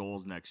 because the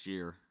goal's next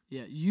year.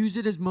 Yeah, use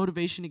it as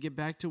motivation to get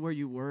back to where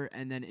you were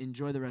and then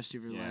enjoy the rest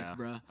of your life,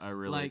 bro. I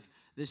really... Like,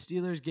 the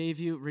Steelers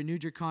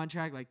renewed your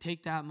contract. Like,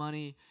 take that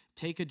money,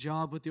 take a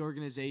job with the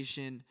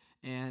organization,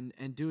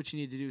 and do what you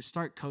need to do.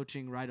 Start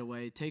coaching right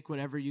away. Take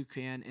whatever you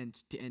can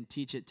and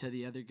teach it to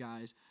the other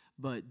guys.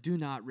 But do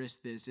not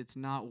risk this. It's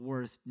not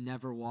worth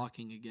never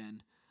walking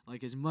again.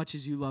 Like, as much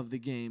as you love the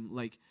game,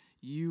 like,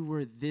 you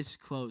were this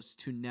close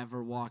to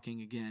never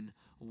walking again.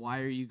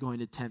 Why are you going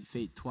to tempt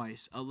fate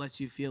twice?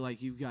 Unless you feel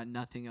like you've got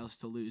nothing else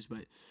to lose.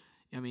 But,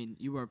 I mean,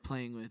 you are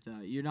playing with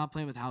you're not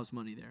playing with house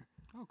money there.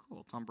 Oh,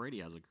 cool. Tom Brady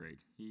has a great.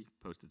 He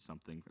posted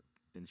something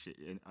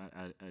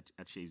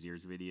at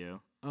Shazier's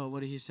video. Oh,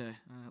 what did he say?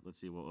 Let's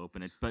see. We'll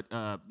open it. But,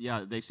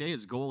 yeah, they say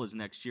his goal is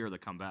next year to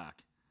come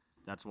back.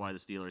 That's why the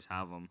Steelers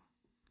have him.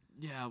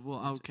 Yeah,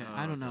 well, okay.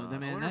 I don't know.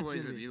 I wonder what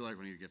he's going to be like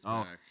when he gets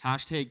back.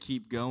 Hashtag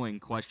keep going,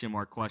 question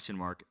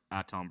mark,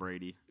 at Tom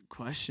Brady.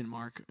 Question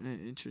mark.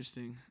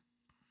 Interesting.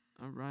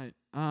 All right.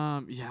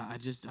 Yeah, I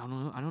don't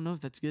know. I don't know if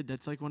that's good.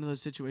 That's like one of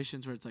those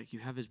situations where it's like you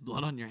have his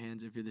blood on your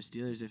hands if you're the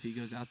Steelers. If he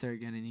goes out there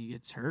again and he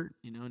gets hurt,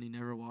 and he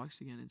never walks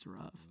again, it's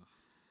rough.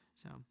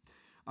 So,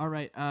 all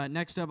right.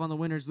 Next up on the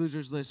winners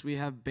losers list, we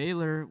have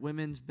Baylor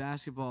women's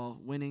basketball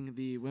winning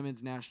the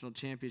women's national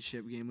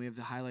championship game. We have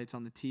the highlights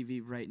on the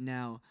TV right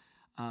now.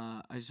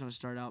 I just want to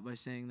start out by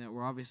saying that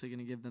we're obviously going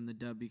to give them the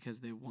dub because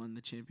they won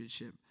the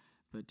championship.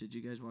 But did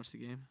you guys watch the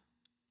game?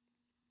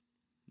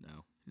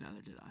 No.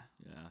 Neither did I.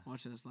 Yeah.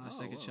 Watching this last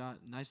second shot.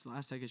 Nice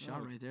last second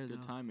shot right there,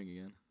 Good timing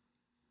again.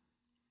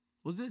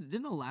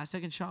 Didn't the last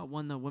second shot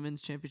won the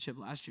women's championship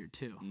last year,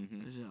 too?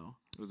 Mm-hmm. So,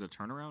 it was a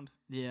turnaround?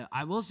 Yeah.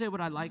 I will say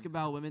what I like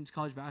about women's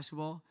college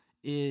basketball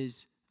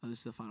is, this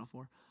is the Final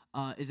Four,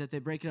 is that they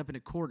break it up into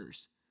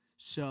quarters.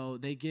 So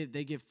they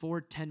give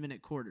 4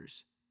 10-minute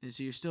quarters. And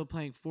so you're still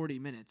playing 40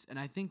 minutes. And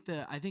I think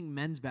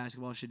men's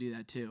basketball should do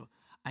that too.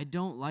 I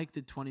don't like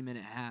the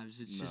 20-minute halves.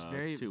 It's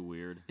it's too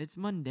weird. It's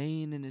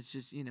mundane, and it's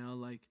just,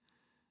 like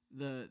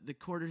the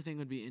quarter thing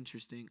would be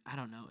interesting. I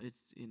don't know.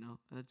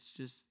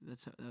 It's,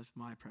 that's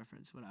my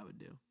preference, what I would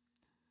do.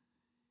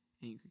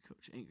 Angry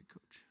coach.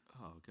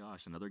 Oh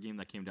gosh, another game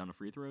that came down to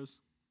free throws?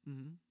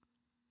 Mhm.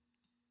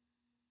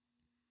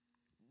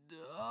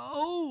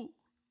 Oh.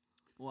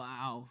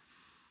 Wow.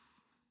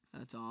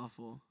 That's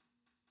awful.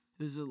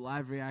 This is a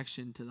live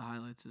reaction to the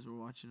highlights as we're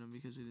watching them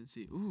because we didn't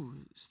see. Ooh,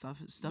 stuff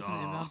in the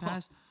inbound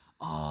pass.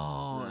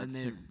 Oh, and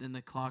then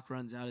the clock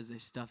runs out as they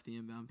stuff the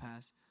inbound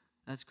pass.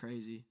 That's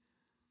crazy.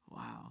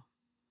 Wow.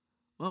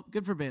 Well,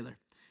 good for Baylor.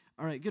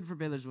 All right, good for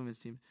Baylor's women's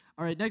team.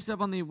 All right, next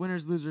up on the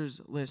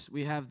winners-losers list,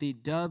 we have the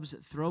Dubs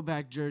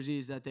throwback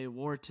jerseys that they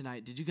wore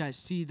tonight. Did you guys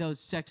see those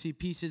sexy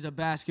pieces of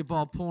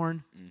basketball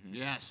porn? Mm-hmm.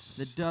 Yes.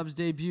 The Dubs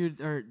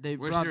debuted, or they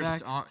brought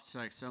back. It's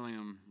like selling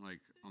them like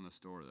on the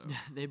store though.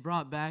 They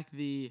brought back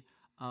the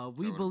We would've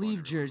bought Believe every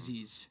one.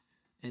 jerseys.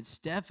 And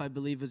Steph, I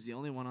believe, was the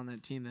only one on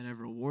that team that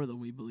ever wore the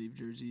We Believe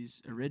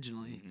jerseys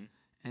originally. Mhm.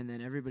 And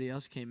then everybody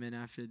else came in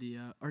after the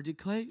or did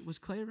Clay was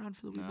Clay around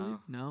for the We No. Believe?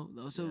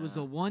 No. So it was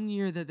the Yeah. 1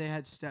 year that they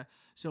had Steph.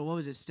 So what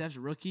was it? Steph's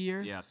rookie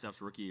year? Yeah,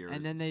 Steph's rookie year.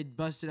 And then they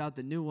busted out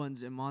the new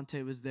ones, and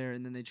Monte was there,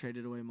 and then they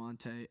traded away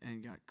Monte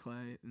and got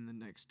Clay in the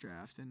next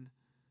draft. And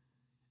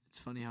it's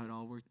funny how it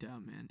all worked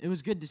out, man. It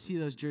was good to see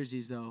those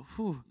jerseys, though.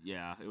 Whew.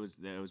 yeah, it was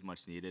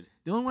much needed.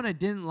 The only one I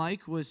didn't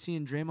like was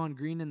seeing Draymond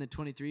Green in the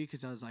 23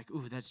 because I was like,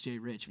 ooh, that's Jay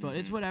Rich. But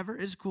it's whatever.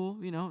 It's cool,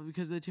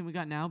 because of the team we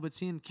got now. But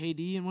seeing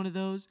KD in one of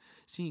those,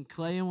 seeing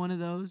Clay in one of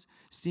those,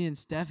 seeing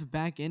Steph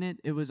back in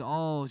it was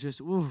all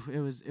just, ooh, it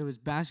was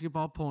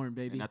basketball porn,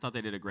 baby. And I thought they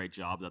did a great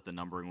job that the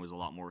numbering was a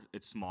lot more.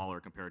 It's smaller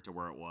compared to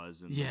where it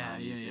was. In the Yeah,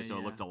 90s, yeah, so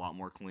yeah. it looked a lot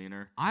more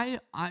cleaner. I'm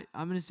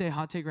going to say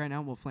hot take right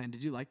now. Well, Flan,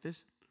 did you like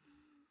this?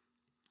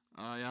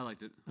 Yeah, I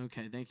liked it.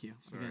 Okay, thank you.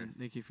 Sorry. Again,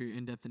 thank you for your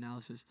in-depth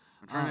analysis.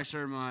 I'm trying to make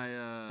sure my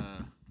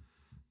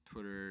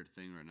Twitter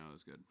thing right now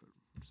is good, but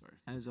I'm sorry.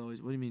 As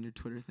always, what do you mean your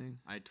Twitter thing?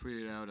 I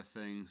tweeted out a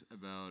thing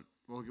about.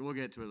 We'll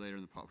get to it later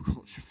in the pop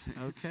culture thing.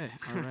 Okay,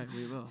 all right,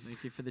 we will.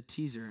 Thank you for the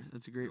teaser.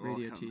 That's a great You're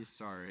radio welcome. tease.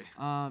 Sorry.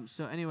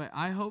 So anyway,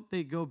 I hope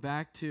they go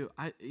back to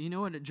you know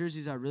what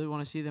jerseys I really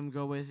want to see them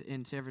go with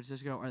in San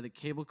Francisco are the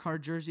cable car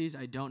jerseys.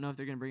 I don't know if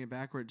they're going to bring it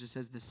back where it just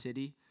says the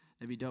city.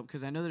 That'd be dope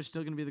because I know there's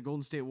still going to be the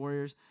Golden State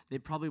Warriors. They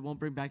probably won't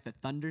bring back the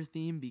Thunder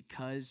theme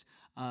because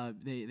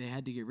they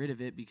had to get rid of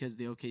it because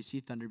the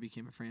OKC Thunder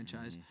became a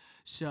franchise.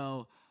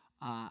 So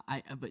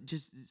I've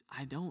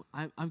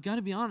got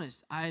to be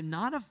honest. I'm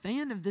not a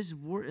fan of this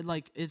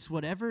like it's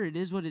whatever it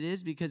is what it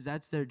is because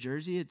that's their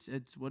jersey.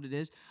 It's what it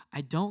is.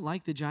 I don't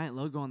like the giant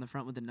logo on the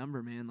front with the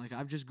number, man. Like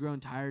I've just grown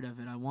tired of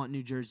it. I want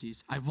new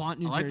jerseys. I want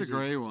new I like jerseys. the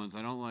gray ones.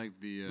 I don't like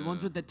the. The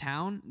ones with the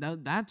town,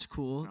 that's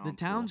cool. The Town's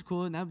town's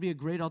cool, and that would be a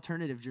great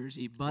alternative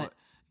jersey. But What?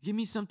 give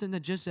me something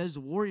that just says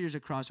Warriors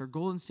across or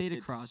Golden State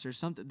across or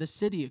something, the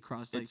city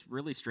across. Like It's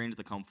really strange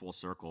to come full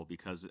circle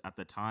because at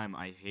the time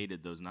I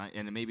hated those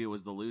and maybe it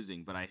was the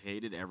losing, but I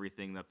hated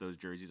everything that those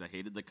jerseys. I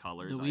hated the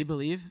colors. the We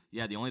Believe.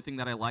 Yeah, the only thing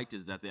that I liked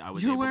is that I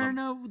was You're able wearing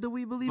to. the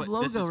We Believe But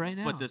logo this is, right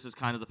now. But this is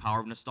kind of the power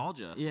of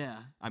nostalgia. Yeah.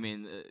 I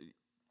mean,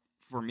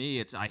 for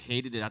me, I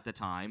hated it at the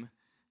time.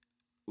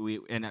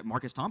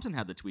 Marcus Thompson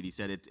had the tweet. He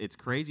said it's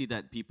crazy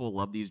that people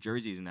love these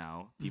jerseys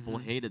now. People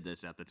hated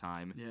this at the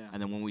time. Yeah.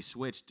 And then when we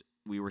switched,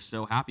 we were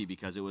so happy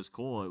because it was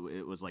cool.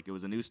 It was like it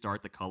was a new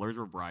start. The colors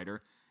were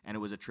brighter, and it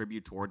was a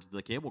tribute towards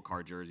the cable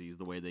car jerseys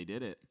the way they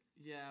did it.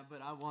 Yeah,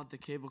 but I want the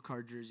cable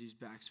car jerseys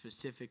back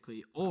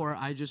specifically, or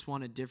I just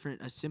want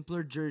a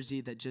simpler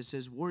jersey that just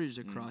says Warriors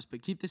across,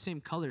 but keep the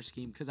same color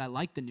scheme because I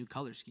like the new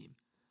color scheme.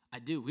 I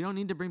do. We don't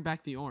need to bring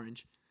back the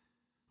orange.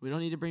 We don't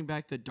need to bring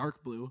back the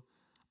dark blue.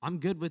 I'm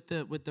good with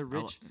the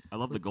rich. I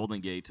love the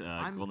Golden Gate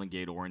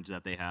orange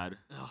that they had.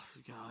 Oh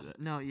God,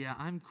 no, yeah,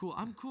 I'm cool.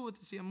 I'm cool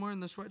with. See, I'm wearing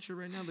the sweatshirt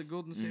right now, the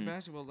Golden State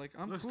basketball. Like,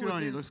 I'm Looks cool good with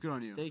on you. it. Looks good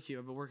on you. Thank you.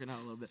 I've been working out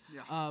a little bit.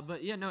 Yeah.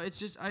 But yeah, no, it's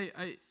just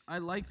I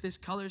like this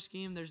color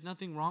scheme. There's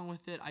nothing wrong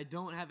with it. I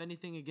don't have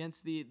anything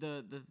against the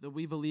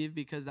We Believe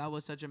because that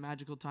was such a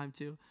magical time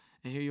too.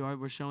 And here you are.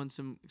 We're showing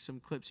some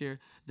clips here.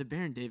 The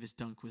Baron Davis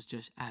dunk was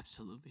just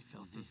absolutely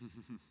filthy,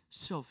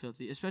 so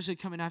filthy. Especially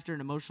coming after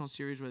an emotional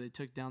series where they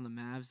took down the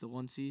Mavs, the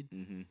 1 seed.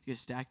 You get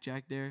Stack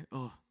Jack there.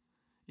 Oh,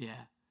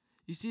 yeah.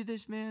 You see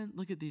this, man?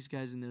 Look at these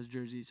guys in those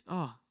jerseys.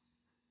 Oh,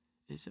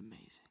 it's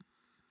amazing.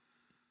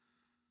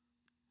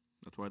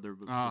 That's why they're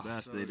the Oh,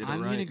 best. sorry. They did it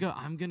I'm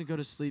right. gonna go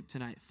to sleep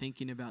tonight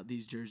thinking about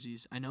these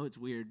jerseys. I know it's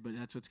weird, but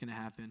that's what's gonna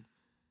happen.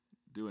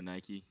 Do it,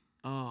 Nike.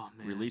 Oh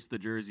man. Release the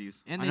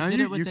jerseys. And I they know did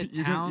you, it with you the can,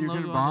 you town can, you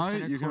logo can on buy the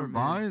center you court, can man.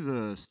 buy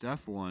the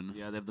Steph one.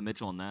 Yeah, they have the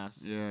Mitchell and Ness.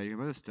 Yeah, you can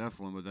buy the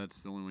Steph one, but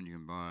that's the only one you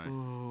can buy.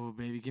 Oh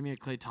baby, give me a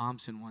Klay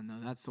Thompson one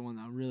though. That's the one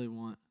that I really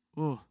want.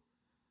 Oh.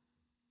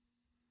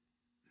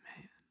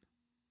 Man.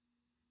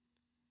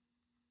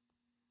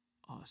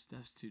 Oh,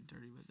 Steph's too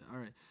dirty with that. All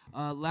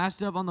right.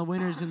 Last up on the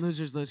winners and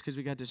losers list because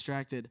we got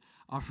distracted.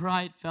 All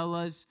right,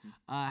 fellas.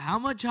 How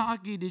much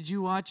hockey did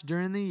you watch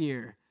during the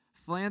year?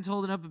 Flan's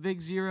holding up a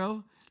big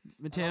 0.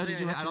 Mateo, did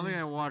you watch I don't any?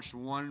 think I watched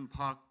one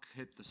puck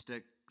hit the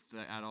stick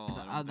at all.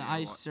 I don't The think I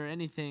ice or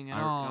anything at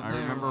I, all? I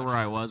there. remember where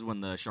I was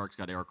when the Sharks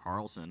got Eric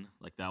Carlson.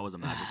 Like that was a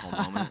magical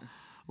moment.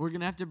 We're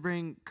gonna have to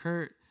bring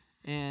Kurt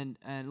and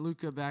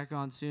Luca back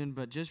on soon,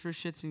 but just for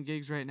shits and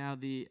gigs right now,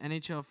 the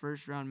NHL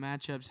first round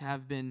matchups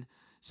have been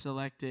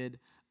selected.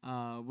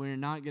 We're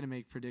not gonna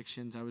make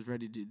predictions. I was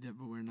ready to do that,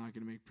 but we're not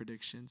gonna make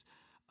predictions.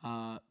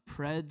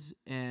 Preds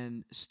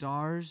and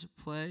Stars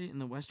play in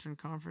the Western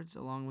Conference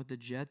along with the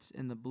Jets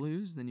and the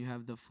Blues. Then you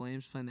have the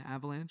Flames playing the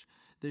Avalanche.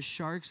 The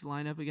Sharks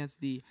line up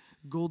against the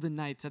Golden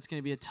Knights. That's going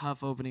to be a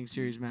tough opening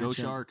series matchup. Go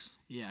Sharks.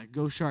 Yeah,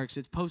 go Sharks.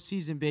 It's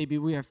postseason, baby.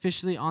 We are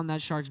officially on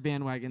that Sharks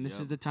bandwagon.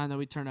 This is the time that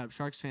we turn up.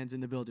 Sharks fans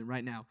in the building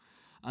right now.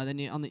 Then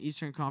on the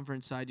Eastern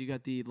Conference side, you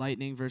got the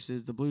Lightning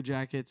versus the Blue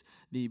Jackets,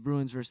 the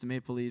Bruins versus the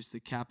Maple Leafs,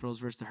 the Capitals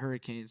versus the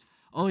Hurricanes.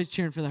 Always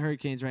cheering for the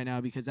Hurricanes right now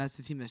because that's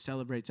the team that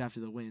celebrates after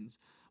the wins.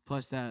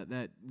 Plus that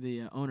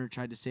the owner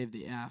tried to save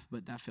the AF,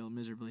 but that failed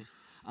miserably.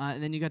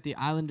 And then you got the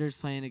Islanders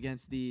playing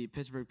against the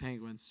Pittsburgh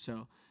Penguins.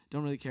 So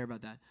don't really care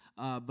about that.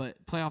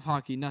 But playoff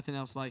hockey, nothing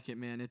else like it,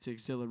 man. It's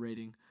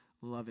exhilarating.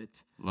 Love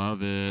it.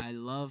 Love it. I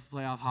love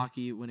playoff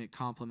hockey when it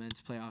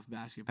complements playoff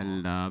basketball. I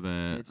love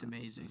it. It's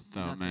amazing.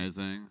 So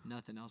amazing.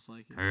 Nothing else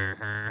like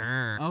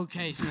it.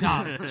 Okay,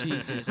 stop.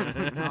 Jesus. All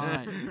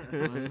right.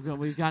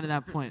 We've got to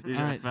that point. All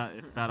right.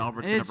 Fat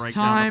Albert's going to break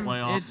down the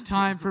playoffs. It's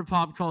time for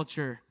pop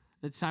culture.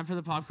 It's time for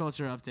the pop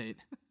culture update.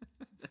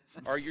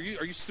 Are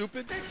you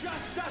stupid? It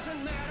just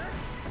doesn't matter.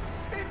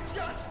 It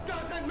just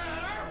doesn't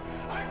matter.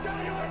 I tell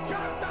you, it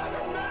just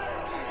doesn't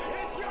matter.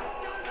 It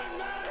just doesn't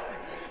matter.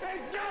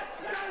 It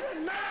just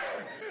doesn't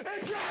matter.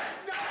 It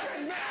just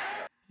doesn't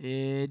matter.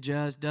 It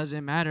just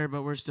doesn't matter,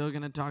 but we're still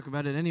going to talk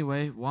about it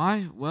anyway.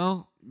 Why?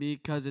 Well,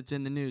 because it's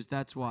in the news.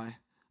 That's why.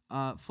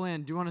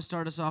 Flan, do you want to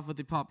start us off with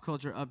the pop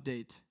culture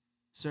update,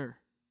 sir?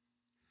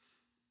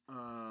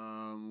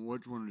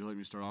 Which one would you like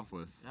me to start off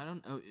with? I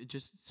don't know.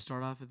 Just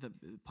start off with the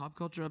pop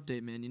culture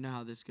update, man. You know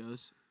how this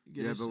goes.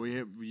 Yeah, but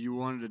you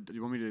wanted to. Do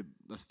you want me to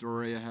a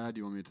story I had? Do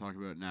you want me to talk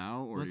about it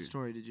now, or what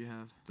story did you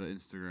have? The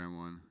Instagram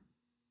one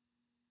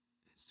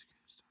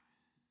Instagram story.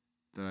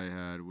 that I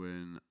had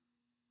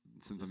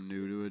since I'm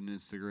new to it in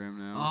Instagram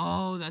now.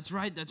 Oh, that's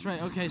right.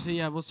 Okay, so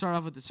yeah, we'll start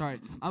off with the sorry.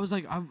 I was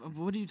like,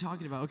 what are you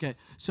talking about? Okay,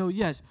 so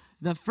yes,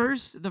 the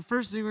first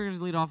thing we're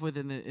gonna lead off with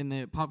in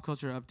the pop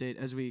culture update,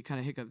 as we kind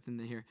of hiccuped in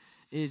here,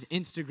 is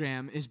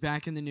Instagram is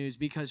back in the news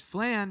because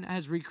Flan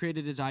has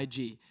recreated his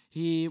IG.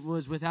 He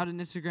was without an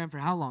Instagram for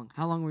how long?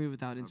 How long were you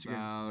without Instagram?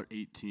 About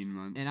 18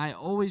 months. And I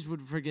always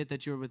would forget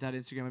that you were without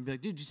Instagram. I'd be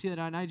like, dude, you see that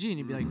on IG? And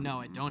you'd be like, no,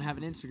 I don't have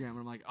an Instagram. And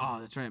I'm like, oh,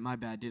 that's right, my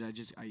bad, dude. I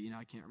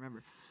can't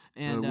remember.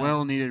 And, so a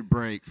well-needed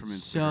break from Instagram.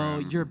 So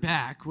you're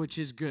back, which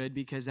is good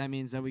because that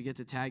means that we get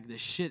to tag the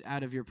shit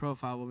out of your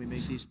profile when we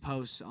make these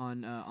posts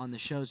on the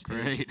show's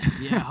page.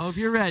 Great. Yeah, hope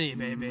you're ready,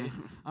 baby.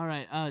 All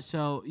right,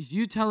 so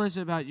you tell us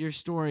about your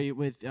story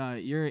with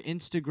your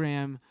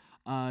Instagram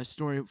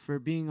story for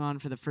being on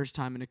for the first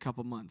time in a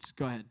couple months.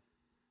 Go ahead.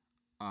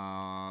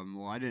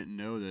 Well, I didn't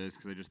know this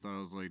because I just thought it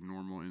was like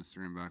normal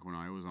Instagram back when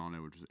I was on it,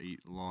 which was a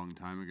long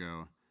time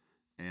ago.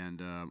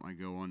 And I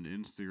go on to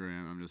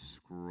Instagram. I'm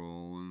just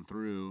scrolling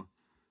through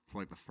for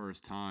like the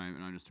first time,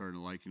 and I just started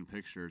liking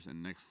pictures.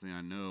 And next thing I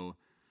know,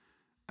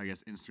 I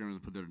guess Instagram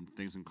doesn't put their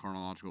things in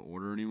chronological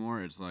order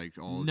anymore. It's like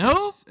all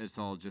it's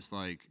all just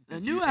like a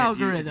new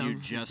algorithm. If you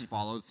just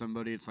followed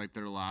somebody, it's like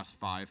their last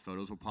 5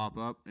 photos will pop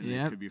up, and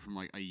it could be from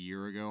like a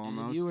year ago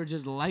almost. And you were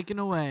just liking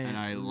away. And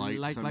I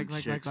liked some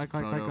chick's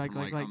photo from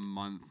like a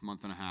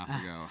month and a half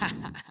ago.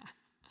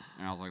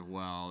 And I was like,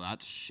 well,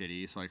 that's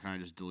shitty. So I kind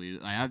of just deleted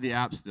it. I have the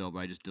app still, but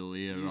I just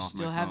deleted it off my phone. You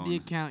still have the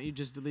account. You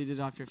just deleted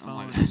it off your phone. I'm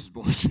like, this is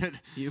bullshit.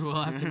 You will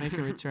have to make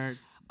a return.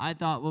 I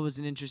thought what was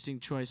an interesting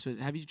choice was,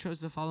 have you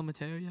chosen to follow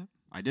Mateo yet?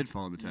 I did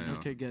follow Mateo.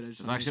 Okay, good. It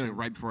was actually like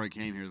right before I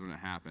came here is when it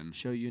happened.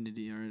 Show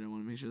unity. All right, I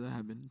want to make sure that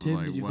happened. Tim,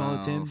 like, did you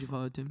follow Tim? Did you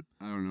follow Tim?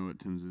 I don't know what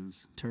Tim's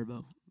is.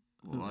 Turbo.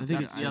 Well, I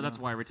think it's Turbo. that's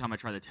why every time I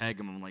try to tag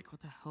him, I'm like, what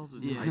the hell's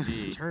his Yeah,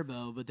 ID?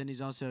 Turbo, but then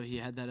he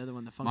had that other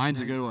one, the function.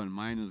 Mine's a good one.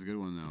 Mine is a good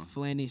one,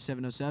 though. Flanny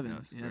 707.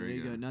 Yes, yeah, very there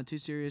you go. good. Not too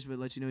serious, but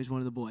lets you know he's one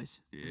of the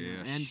boys.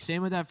 Yes. And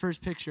same with that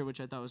first picture, which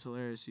I thought was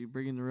hilarious. You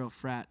bring in the real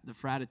the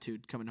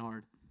fratitude coming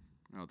hard.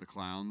 Oh, the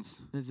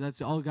clowns.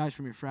 That's all guys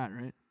from your frat,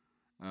 right?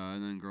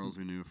 And then girls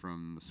we knew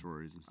from the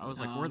stories and stuff. I was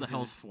like, where the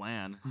hell's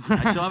Flan?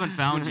 I still haven't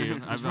found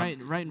you. He's right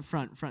in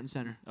front and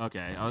center.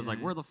 Okay, I was like,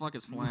 where the fuck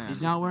is Flan?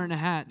 He's not wearing a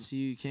hat, so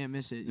you can't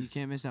miss it. You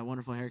can't miss that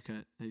wonderful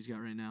haircut that he's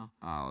got right now.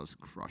 I was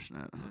crushing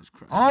it.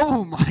 Crushing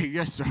oh my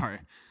god, sorry.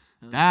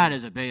 That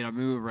is a beta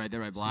move right there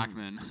by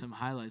Blackman. Some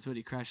highlights. What,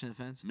 he crashing the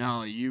fence?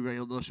 No,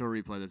 they'll show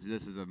replay.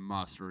 This is a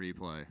must for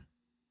replay.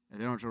 If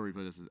they don't show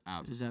replay, this is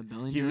absolutely. Is that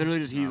Bellinger? He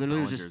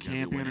literally was just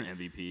camping.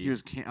 MVP. He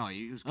was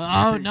camping.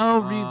 Oh,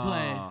 no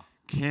replay.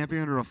 Camping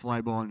under a fly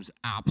ball and just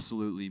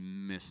absolutely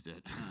missed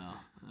it.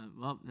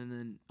 Well, and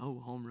then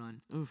home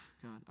run. Oof,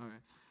 God.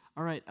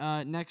 All right.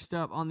 Next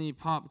up on the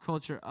pop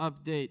culture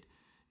update,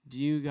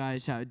 do you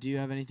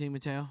have anything,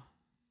 Mateo?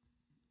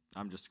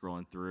 I'm just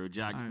scrolling through.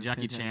 Jackie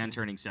fantastic. Chan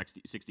turning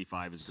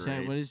 65 is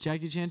great. What is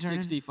Jackie Chan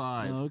turning?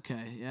 65. Oh,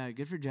 okay. Yeah,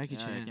 good for Jackie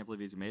Chan. I can't believe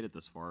he's made it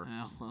this far.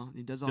 Oh, well,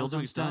 he does Still all his own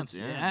doing stunts.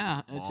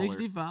 Yeah, at Baller.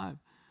 65.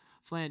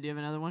 Flan, do you have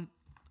another one?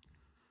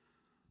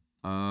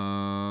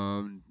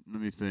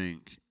 Let me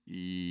think.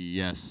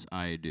 Yes,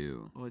 I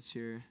do. What's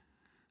your?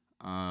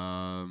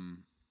 I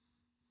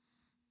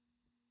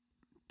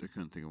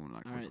couldn't think of one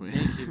that All quickly. right,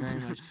 thank you very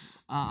much.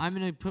 I'm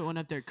gonna put one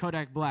up there.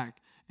 Kodak Black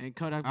and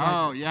Kodak Black.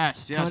 Oh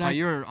yes. Kodak,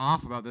 you were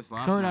off about this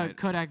last night.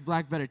 Kodak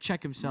Black better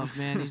check himself,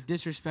 man. He's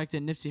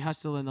disrespecting Nipsey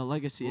Hussle and the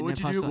legacy of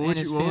What Nip Hussle and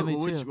his family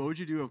too. What would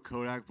you do if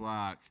Kodak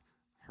Black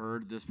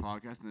heard this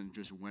podcast and then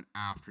just went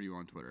after you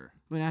on Twitter?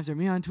 Went after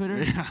me on Twitter?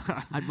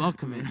 Yeah. I'd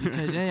welcome it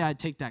because A, I'd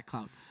take that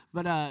clout.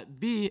 But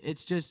B,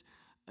 it's just.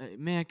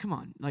 Man, come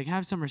on. Like,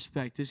 have some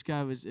respect. This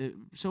guy was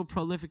so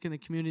prolific in the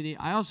community.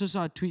 I also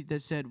saw a tweet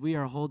that said, we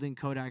are holding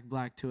Kodak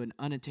Black to an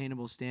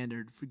unattainable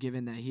standard,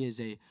 given that he is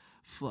a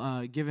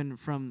given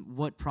from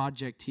what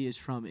project he is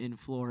from in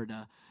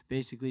Florida,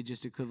 basically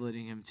just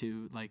equivalenting him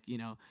to, like,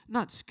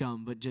 not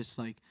scum, but just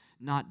like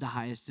not the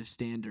highest of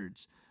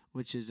standards,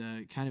 which is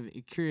a kind of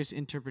a curious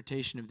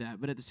interpretation of that.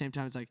 But at the same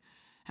time, it's like,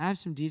 have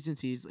some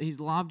decency. He's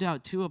lobbed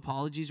out 2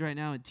 apologies right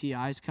now, and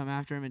T.I.'s come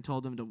after him and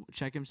told him to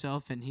check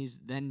himself, and he's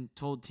then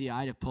told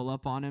T.I. to pull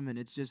up on him, and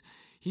it's just,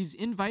 he's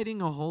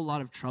inviting a whole lot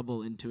of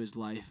trouble into his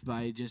life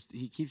by just,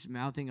 he keeps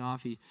mouthing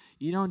off.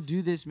 You don't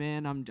do this,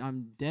 man.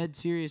 I'm dead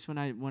serious when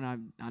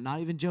I'm not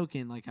even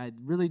joking. Like, I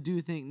really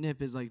do think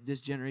Nip is like this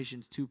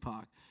generation's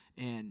Tupac,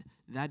 and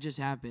that just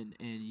happened,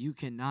 and you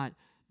cannot.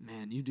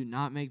 Man, you do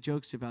not make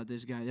jokes about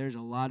this guy. There's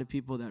a lot of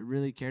people that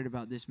really cared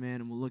about this man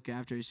and will look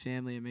after his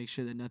family and make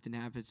sure that nothing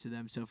happens to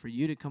them. So for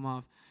you to come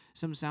off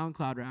some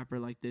SoundCloud rapper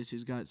like this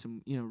who's got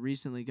some,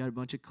 recently got a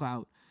bunch of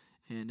clout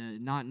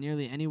and not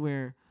nearly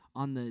anywhere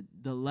on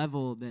the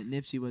level that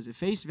Nipsey was at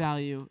face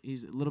value,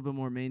 he's a little bit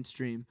more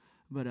mainstream.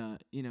 But,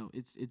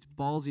 it's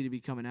ballsy to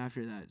be coming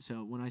after that.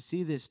 So when I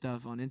see this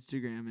stuff on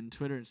Instagram and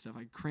Twitter and stuff,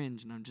 I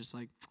cringe, and I'm just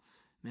like,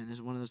 man, this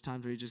is one of those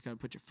times where you just got to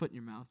put your foot in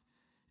your mouth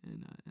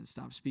and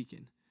stop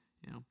speaking.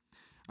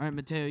 All right,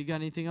 Mateo, you got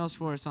anything else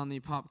for us on the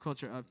pop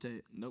culture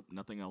update? Nope,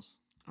 nothing else.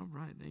 All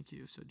right, thank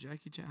you. So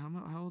Jackie Chan,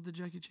 how old did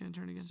Jackie Chan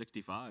turn again?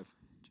 65.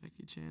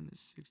 Jackie Chan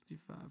is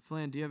 65.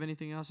 Flan, do you have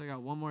anything else? I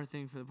got one more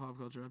thing for the pop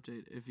culture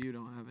update if you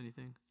don't have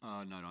anything. No,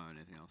 I don't have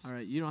anything else. All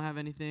right, you don't have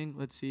anything.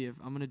 Let's see if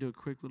I'm going to do a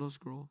quick little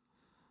scroll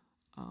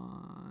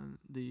on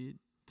the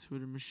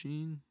Twitter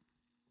machine.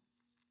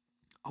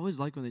 I always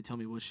like when they tell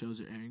me what shows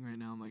are airing right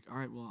now. I'm like, all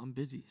right, well, I'm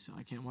busy, so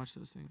I can't watch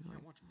those things.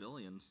 I watch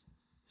Billions.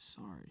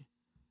 Sorry.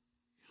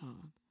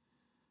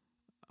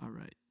 All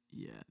right.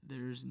 Yeah,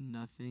 there's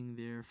nothing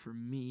there for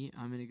me.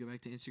 I'm going to go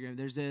back to Instagram.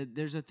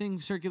 There's a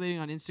thing circulating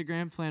on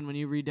Instagram, Flan, when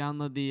you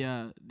re-download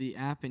the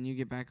app and you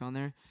get back on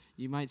there.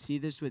 You might see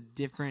this with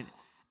different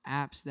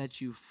apps that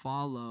you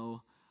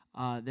follow.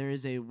 There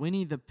is a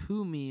Winnie the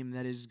Pooh meme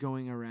that is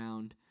going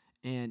around,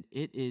 and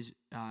it is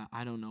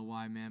I don't know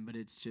why, man, but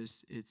it's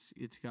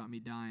got me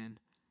dying.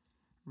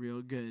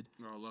 Real good.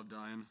 Oh, I love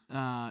dying.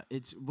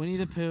 It's Winnie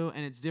the Pooh,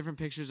 and it's different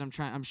pictures.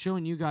 I'm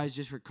showing you guys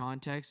just for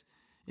context.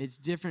 It's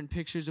different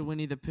pictures of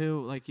Winnie the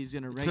Pooh, like he's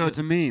gonna. So it's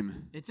a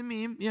meme. It's a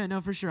meme. Yeah,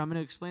 no, for sure. I'm gonna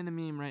explain the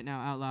meme right now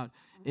out loud.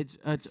 It's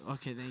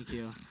okay. Thank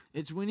you.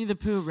 It's Winnie the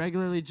Pooh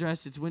regularly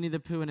dressed. It's Winnie the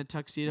Pooh in a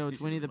tuxedo. It's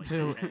Winnie the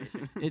Pooh.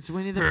 It's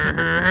Winnie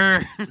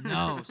the Pooh.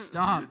 No,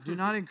 stop. Do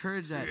not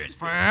encourage that.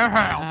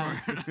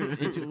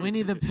 It's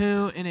Winnie the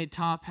Pooh in a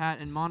top hat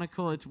and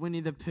monocle. It's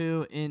Winnie the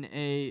Pooh in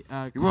a.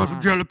 You want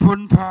some jelly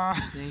pudding pie?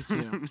 Thank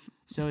you.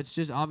 So it's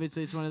just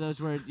obviously it's one of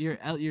those where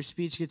your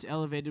speech gets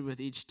elevated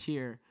with each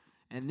tier.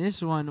 And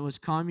this one was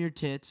calm your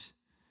tits,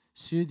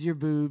 soothe your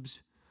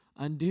boobs,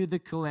 undo the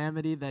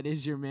calamity that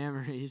is your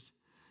memories,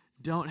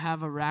 don't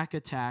have a rack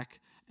attack,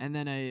 and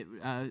then a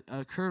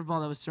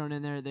curveball that was thrown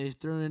in there. They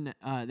threw in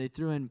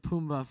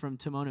Pumbaa from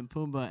Timon and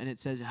Pumbaa, and it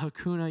says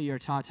Hakuna your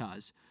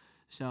tatas.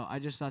 So I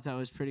just thought that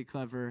was pretty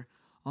clever.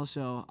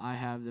 Also, I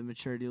have the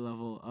maturity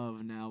level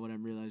of now what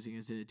I'm realizing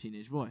is a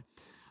teenage boy.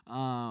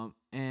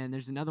 And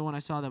there's another one I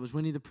saw that was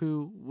Winnie the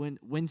Pooh,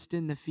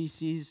 Winston the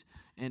feces,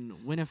 and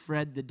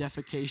Winifred the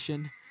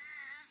defecation.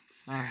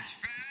 All right.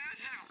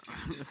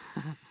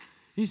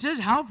 He says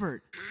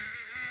Halpert.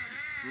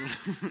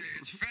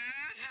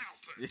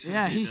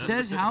 Yeah, he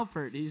says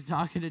Halpert. He's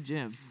talking to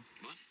Jim.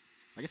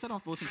 I guess I don't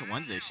have to listen to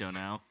Wednesday's show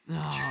now.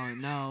 Oh,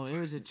 no. It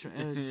was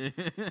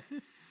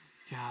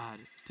God.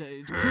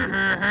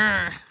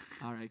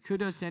 All right.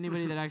 Kudos to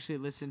anybody that actually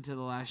listened to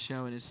the last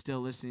show and is still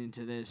listening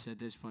to this at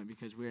this point,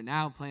 because we are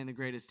now playing the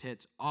greatest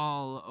hits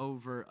all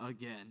over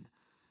again.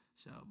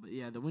 So, but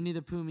yeah, the Winnie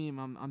the Pooh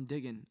meme, I'm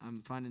digging.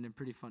 I'm finding it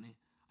pretty funny.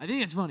 I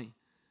think it's funny.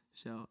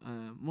 So,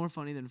 more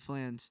funny than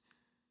Flan's.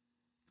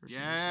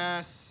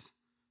 Yes.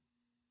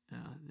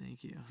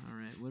 Thank you. All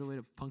right. What a way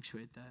to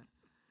punctuate that.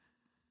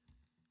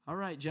 All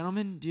right,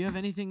 gentlemen, do you have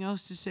anything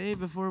else to say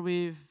before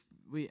we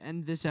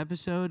end this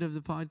episode of the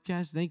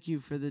podcast? Thank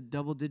you for the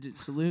double-digit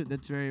salute.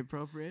 That's very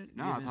appropriate.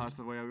 No, I thought that's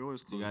the way we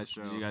always close the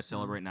show. Did you guys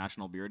celebrate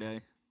National Beer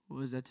Day? What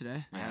was that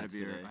today? I had a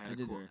beer. I had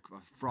a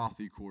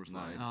frothy Coors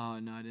Light. Oh,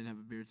 no, I didn't have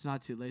a beer. It's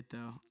not too late,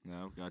 though.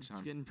 No, gotcha.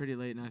 It's getting pretty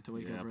late, and I have to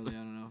wake up early. I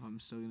don't know if I'm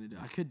still going to do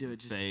it. I could do it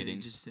just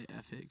say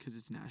F it, because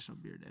it's National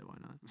Beer Day. Why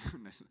not?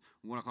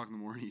 1 o'clock in the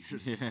morning, you're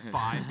just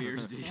 5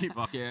 beers deep.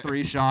 Fuck yeah.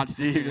 3 shots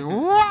deep.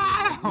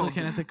 Wow!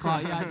 Looking at the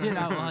clock. Yeah, I did.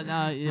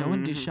 I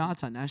wouldn't do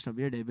shots on National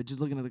Beer Day, but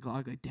just looking at the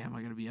clock, like, damn,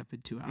 I got to be up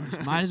in 2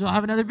 hours. Might as well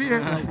have another beer.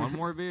 Like, one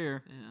more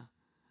beer. Yeah.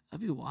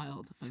 That'd be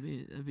wild.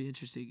 That'd be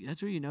interesting.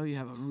 That's where you know you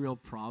have a real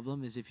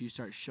problem, is if you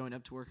start showing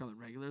up to work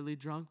regularly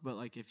drunk. But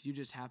like if you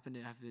just happen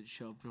to have to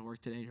show up to work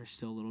today and you're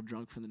still a little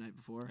drunk from the night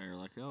before. And you're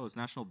like, oh, it's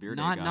National Beer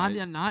Day,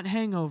 guys. Not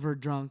hangover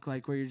drunk,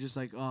 like where you're just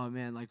like, oh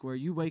man, like where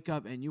you wake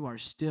up and you are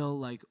still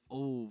like,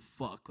 oh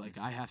fuck, like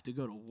I have to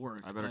go to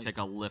work. I better take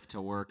a lift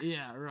to work.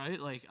 Yeah, right.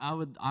 Like I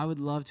would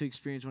love to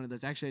experience one of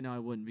those. Actually, no, I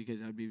wouldn't, because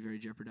that would be very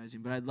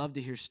jeopardizing. But I'd love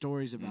to hear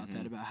stories about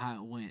that, about how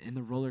it went and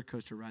the roller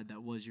coaster ride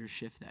that was your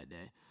shift that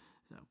day.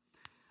 So.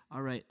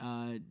 All right,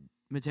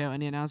 Mateo,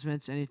 any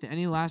announcements? Anything?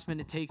 Any last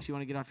minute takes you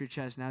want to get off your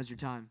chest? Now's your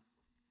time.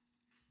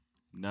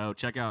 No,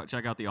 check out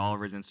the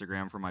Oliver's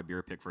Instagram for my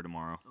beer pick for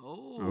tomorrow.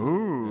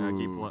 Oh.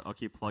 Yeah, I'll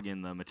keep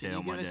plugging the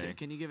Mateo Monday.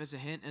 Can you give us a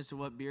hint as to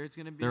what beer it's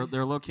gonna be?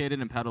 They're located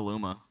in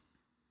Petaluma.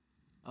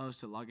 Oh,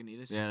 so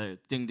Lagunitas. Yeah,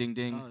 ding ding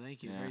ding. Oh,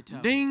 thank you. Yeah. Very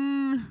tough.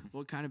 Ding.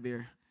 What kind of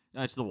beer?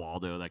 It's the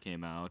Waldo that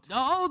came out.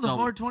 Oh, the So-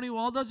 420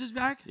 Waldo's is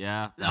back.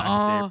 Yeah, back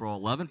Oh. in April.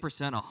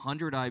 11%,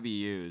 100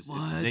 IBUs.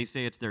 What? They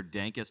say it's their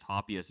dankest,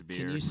 hoppiest beer.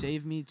 Can you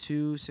save me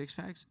 2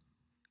 6-packs?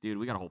 Dude,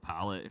 we got a whole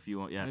pallet. If you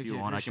want, if you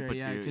Okay, want, for I can sure, put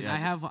yeah, two. because Yeah,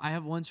 I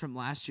have ones from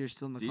last year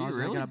still in the Do you closet.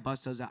 I really? gotta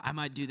bust those out. I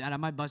might do that. I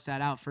might bust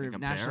that out for compare.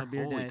 National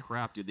Beer Holy Day.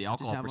 crap, dude! The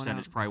alcohol have one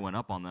percentage out. probably went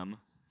up on them.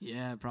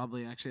 Yeah,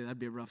 probably. Actually, that'd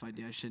be a rough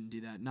idea. I shouldn't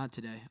do that. Not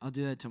today. I'll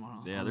do that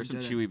tomorrow. Yeah, I'll there's some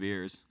enjoy that. chewy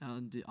beers.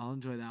 I'll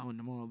enjoy that one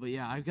tomorrow. But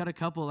yeah, I've got a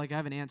couple. Like I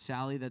have an Aunt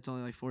Sally that's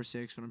only like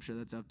 4.6, but I'm sure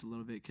that's up a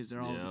little bit because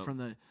they're all Yep. from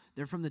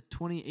the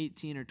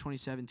 2018 or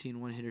 2017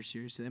 one hitter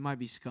series, so they might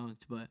be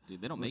skunked. But Dude,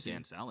 they don't we'll make see.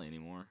 Aunt Sally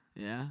anymore.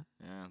 Yeah,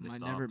 Yeah, they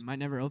might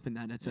never open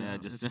that. That's Yeah, a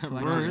just- that's a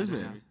Where collector's is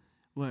item it? now.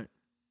 What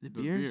the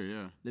The beers? beer,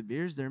 yeah. The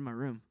beers, they're in my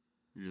room.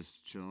 You're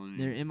just chilling.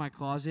 They're in my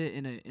closet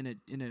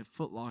in a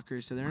Foot Locker,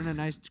 so they're in a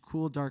nice,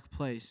 cool, dark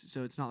place.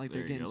 So it's not like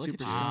There they're you getting go. Look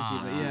super at you.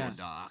 skunky. But yeah,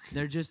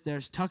 Doc. they're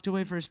tucked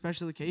away for a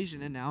special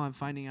occasion, and now I'm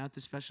finding out the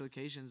special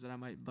occasions that I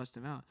might bust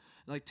them out.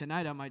 Like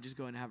tonight, I might just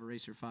go and have a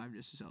Racer 5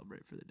 just to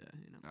celebrate for the day.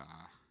 You know.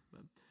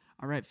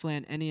 All right,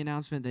 Flan. Any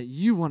announcement that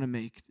you want to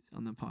make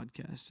on the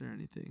podcast or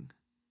anything?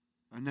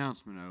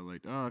 Announcement I would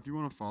like. If you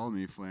want to follow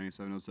me,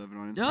 Flanny707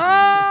 on Instagram.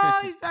 Oh,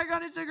 he's back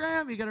on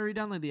Instagram. You gotta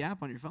re-download the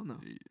app on your phone though.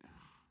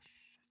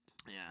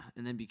 Yeah,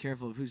 and then be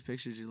careful of whose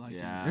pictures you like.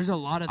 Yeah. There's a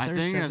lot of I thirst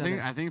think traps out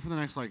there. I think for the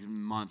next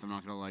month I'm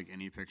not gonna like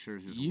any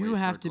pictures. Just You wait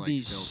have for it to like, be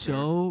filter.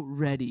 so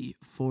ready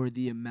for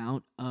the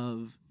amount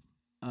of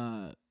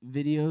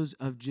videos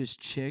of just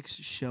chicks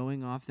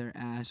showing off their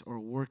ass or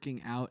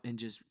working out and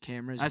just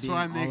cameras. That's being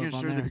why I'm all making up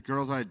on sure there. the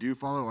girls I do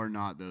follow are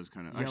not those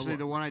kind of. Yeah, Actually, well-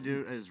 the one I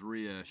do is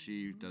Rhea.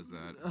 She does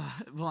that.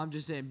 Well, I'm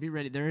just saying, be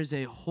ready. There is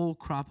a whole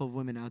crop of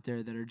women out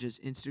there that are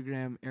just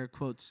Instagram air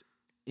quotes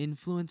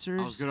influencers.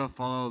 I was gonna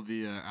follow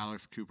the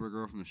Alex Cooper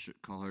girl from the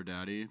Call Her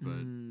Daddy,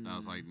 but I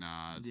was like,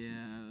 nah. It's, Yeah,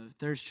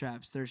 thirst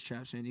traps,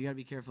 man. You gotta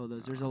be careful of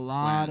those. There's a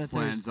lot of thirst.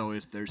 Flan's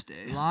always thirsty.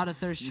 A lot of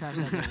thirst traps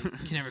out there. You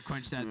can never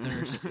quench that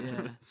thirst.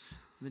 Yeah.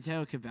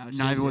 Mateo can vouch.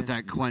 Not even with Yeah.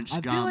 that quench I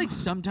gum. feel like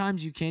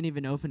sometimes you can't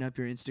even open up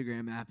your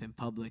Instagram app in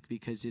public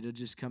because it'll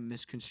just come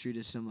misconstrued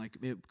as some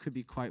it could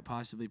be quite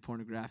possibly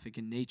pornographic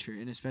in nature,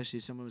 and especially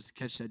if someone was to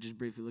catch that just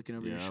briefly looking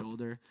over your Yep.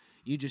 shoulder,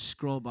 you just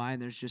scroll by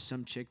and there's just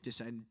some chick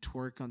deciding to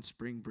twerk on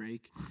spring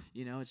break.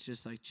 You know, it's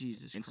just like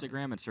Jesus. Christ.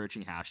 Instagram and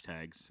searching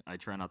hashtags. I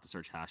try not to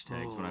search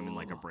hashtags when I'm in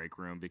like a Oh. break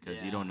room because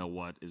Yeah. you don't know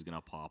what is gonna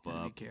pop Gotta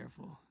up. be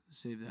careful.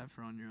 Save that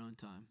for on your own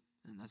time.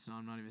 And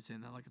I'm not even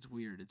saying that like it's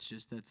weird. It's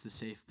just that's the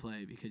safe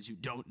play because you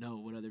don't know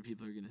what other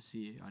people are gonna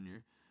see on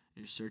your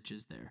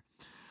searches there.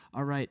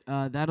 All right,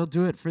 that'll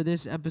do it for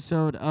this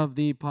episode of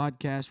the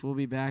podcast. We'll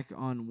be back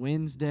on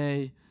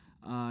Wednesday.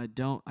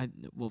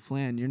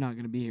 Flan, you're not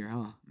gonna be here,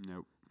 huh?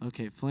 Nope.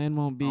 Okay, Flan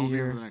won't be I'll be here.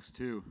 here for the next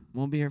 2.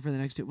 Won't be here for the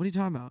next 2. What are you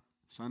talking about?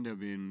 Sunday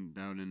being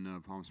down in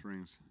Palm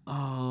Springs.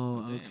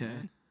 Oh, damn, okay.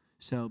 man.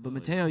 So, but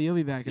Mateo, you'll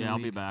be back in a Yeah, I'll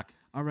week. be back.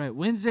 All right,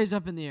 Wednesday's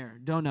up in the air.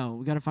 Don't know.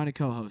 We got to find a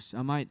co-host.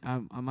 I might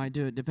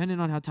do it. Depending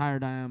on how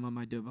tired I am, I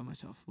might do it by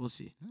myself. We'll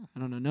see. I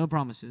don't know. No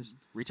promises.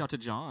 Reach out to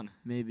John.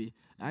 Maybe.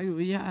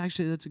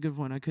 Actually, that's a good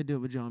point. I could do it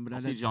with John, but I'll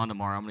see John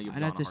tomorrow. I'm gonna give I'd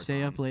John have a to hard stay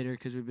time. up later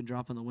because we've been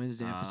dropping the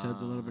Wednesday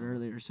episodes a little bit Ah.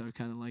 earlier, so I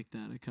kind of like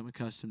that. I come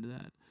accustomed to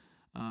that.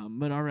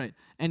 But all right.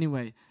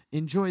 Anyway,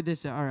 enjoy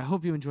this. Or I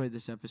hope you enjoyed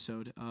this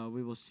episode.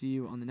 We will see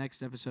you on the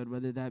next episode,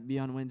 whether that be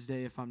on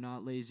Wednesday if I'm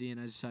not lazy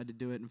and I decide to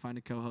do it and find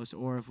a co-host,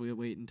 or if we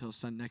wait until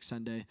next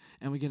Sunday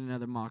and we get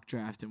another mock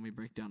draft and we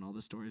break down all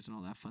the stories and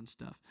all that fun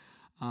stuff.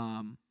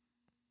 All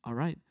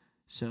right.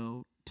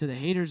 So to the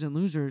haters and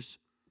losers,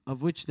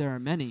 of which there are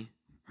many.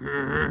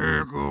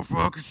 Go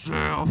fuck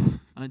yourself.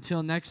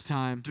 Until next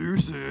time.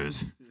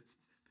 Deuces.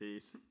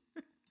 Peace.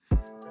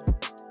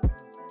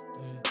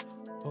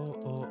 Oh,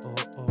 oh, oh,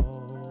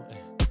 oh.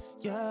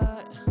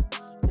 Yeah,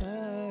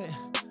 yeah,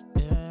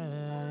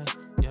 yeah,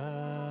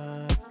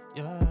 yeah,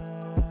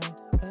 yeah,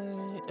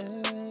 hey,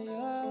 hey,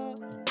 yeah.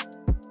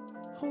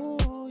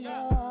 Oh,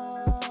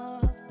 yeah.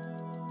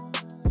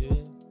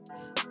 Yeah.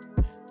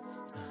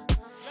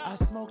 I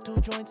smoke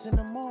 2 joints in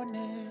the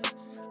morning.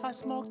 I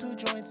smoke 2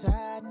 joints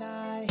at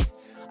night.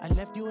 I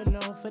left you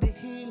alone for the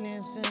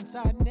healing since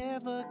I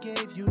never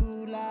gave you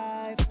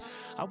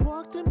life. I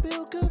walked and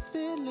built good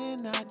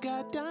feeling. I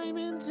got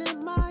diamonds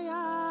in my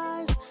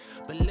eyes.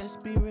 But let's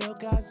be real,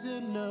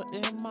 Godzilla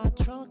in my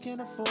trunk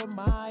can't afford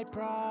my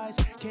prize.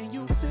 Can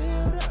you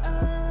feel the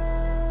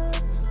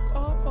earth?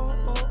 Oh, oh,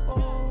 oh,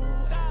 oh.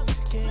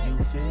 Can you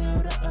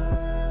feel the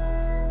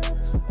earth?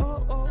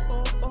 Oh, oh,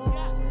 oh,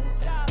 oh.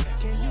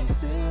 Can you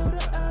feel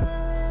the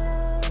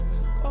earth?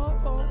 Oh,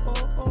 oh,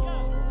 oh,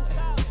 oh.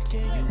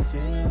 Can you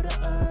feel the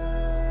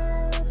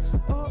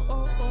earth? Oh,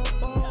 oh,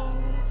 oh,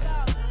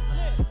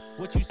 oh.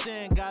 What What you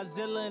saying?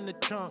 Godzilla in the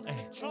trunk.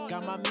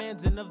 Got my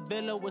mans in the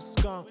villa with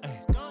skunk.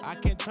 I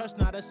can't trust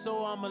not a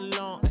soul, I'm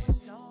alone.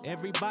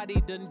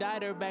 Everybody done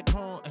died her back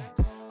home.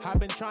 I've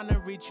been trying to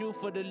reach you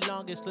for the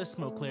longest. Let's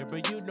smoke clear,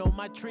 but you know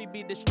my tree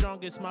be the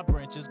strongest. My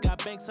branches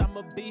got banks,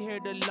 I'ma be here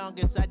the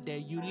longest. I dare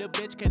you, little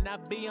bitch,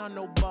 cannot be on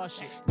no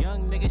bullshit.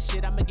 Young nigga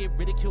shit, I'ma get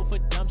ridiculed for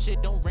dumb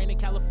shit. Don't rain in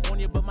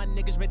California, but my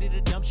niggas ready to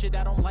dump shit.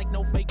 I don't like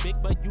no fake big,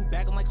 but you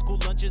bagging like school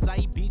lunches. I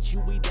eat beat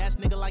you, eat ass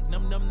nigga like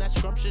num that's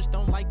scrumptious.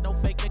 Don't like no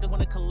fake niggas,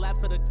 wanna collab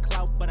for the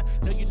clout. But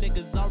I know you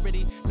niggas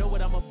already know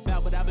what I'm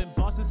about. But I've been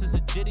bossing since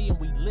a jitty, and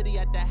we litty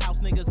at the house.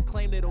 Niggas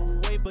claim they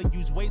don't wave, but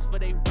use waste for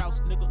they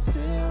routes, nigga.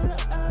 Feel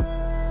the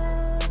earth.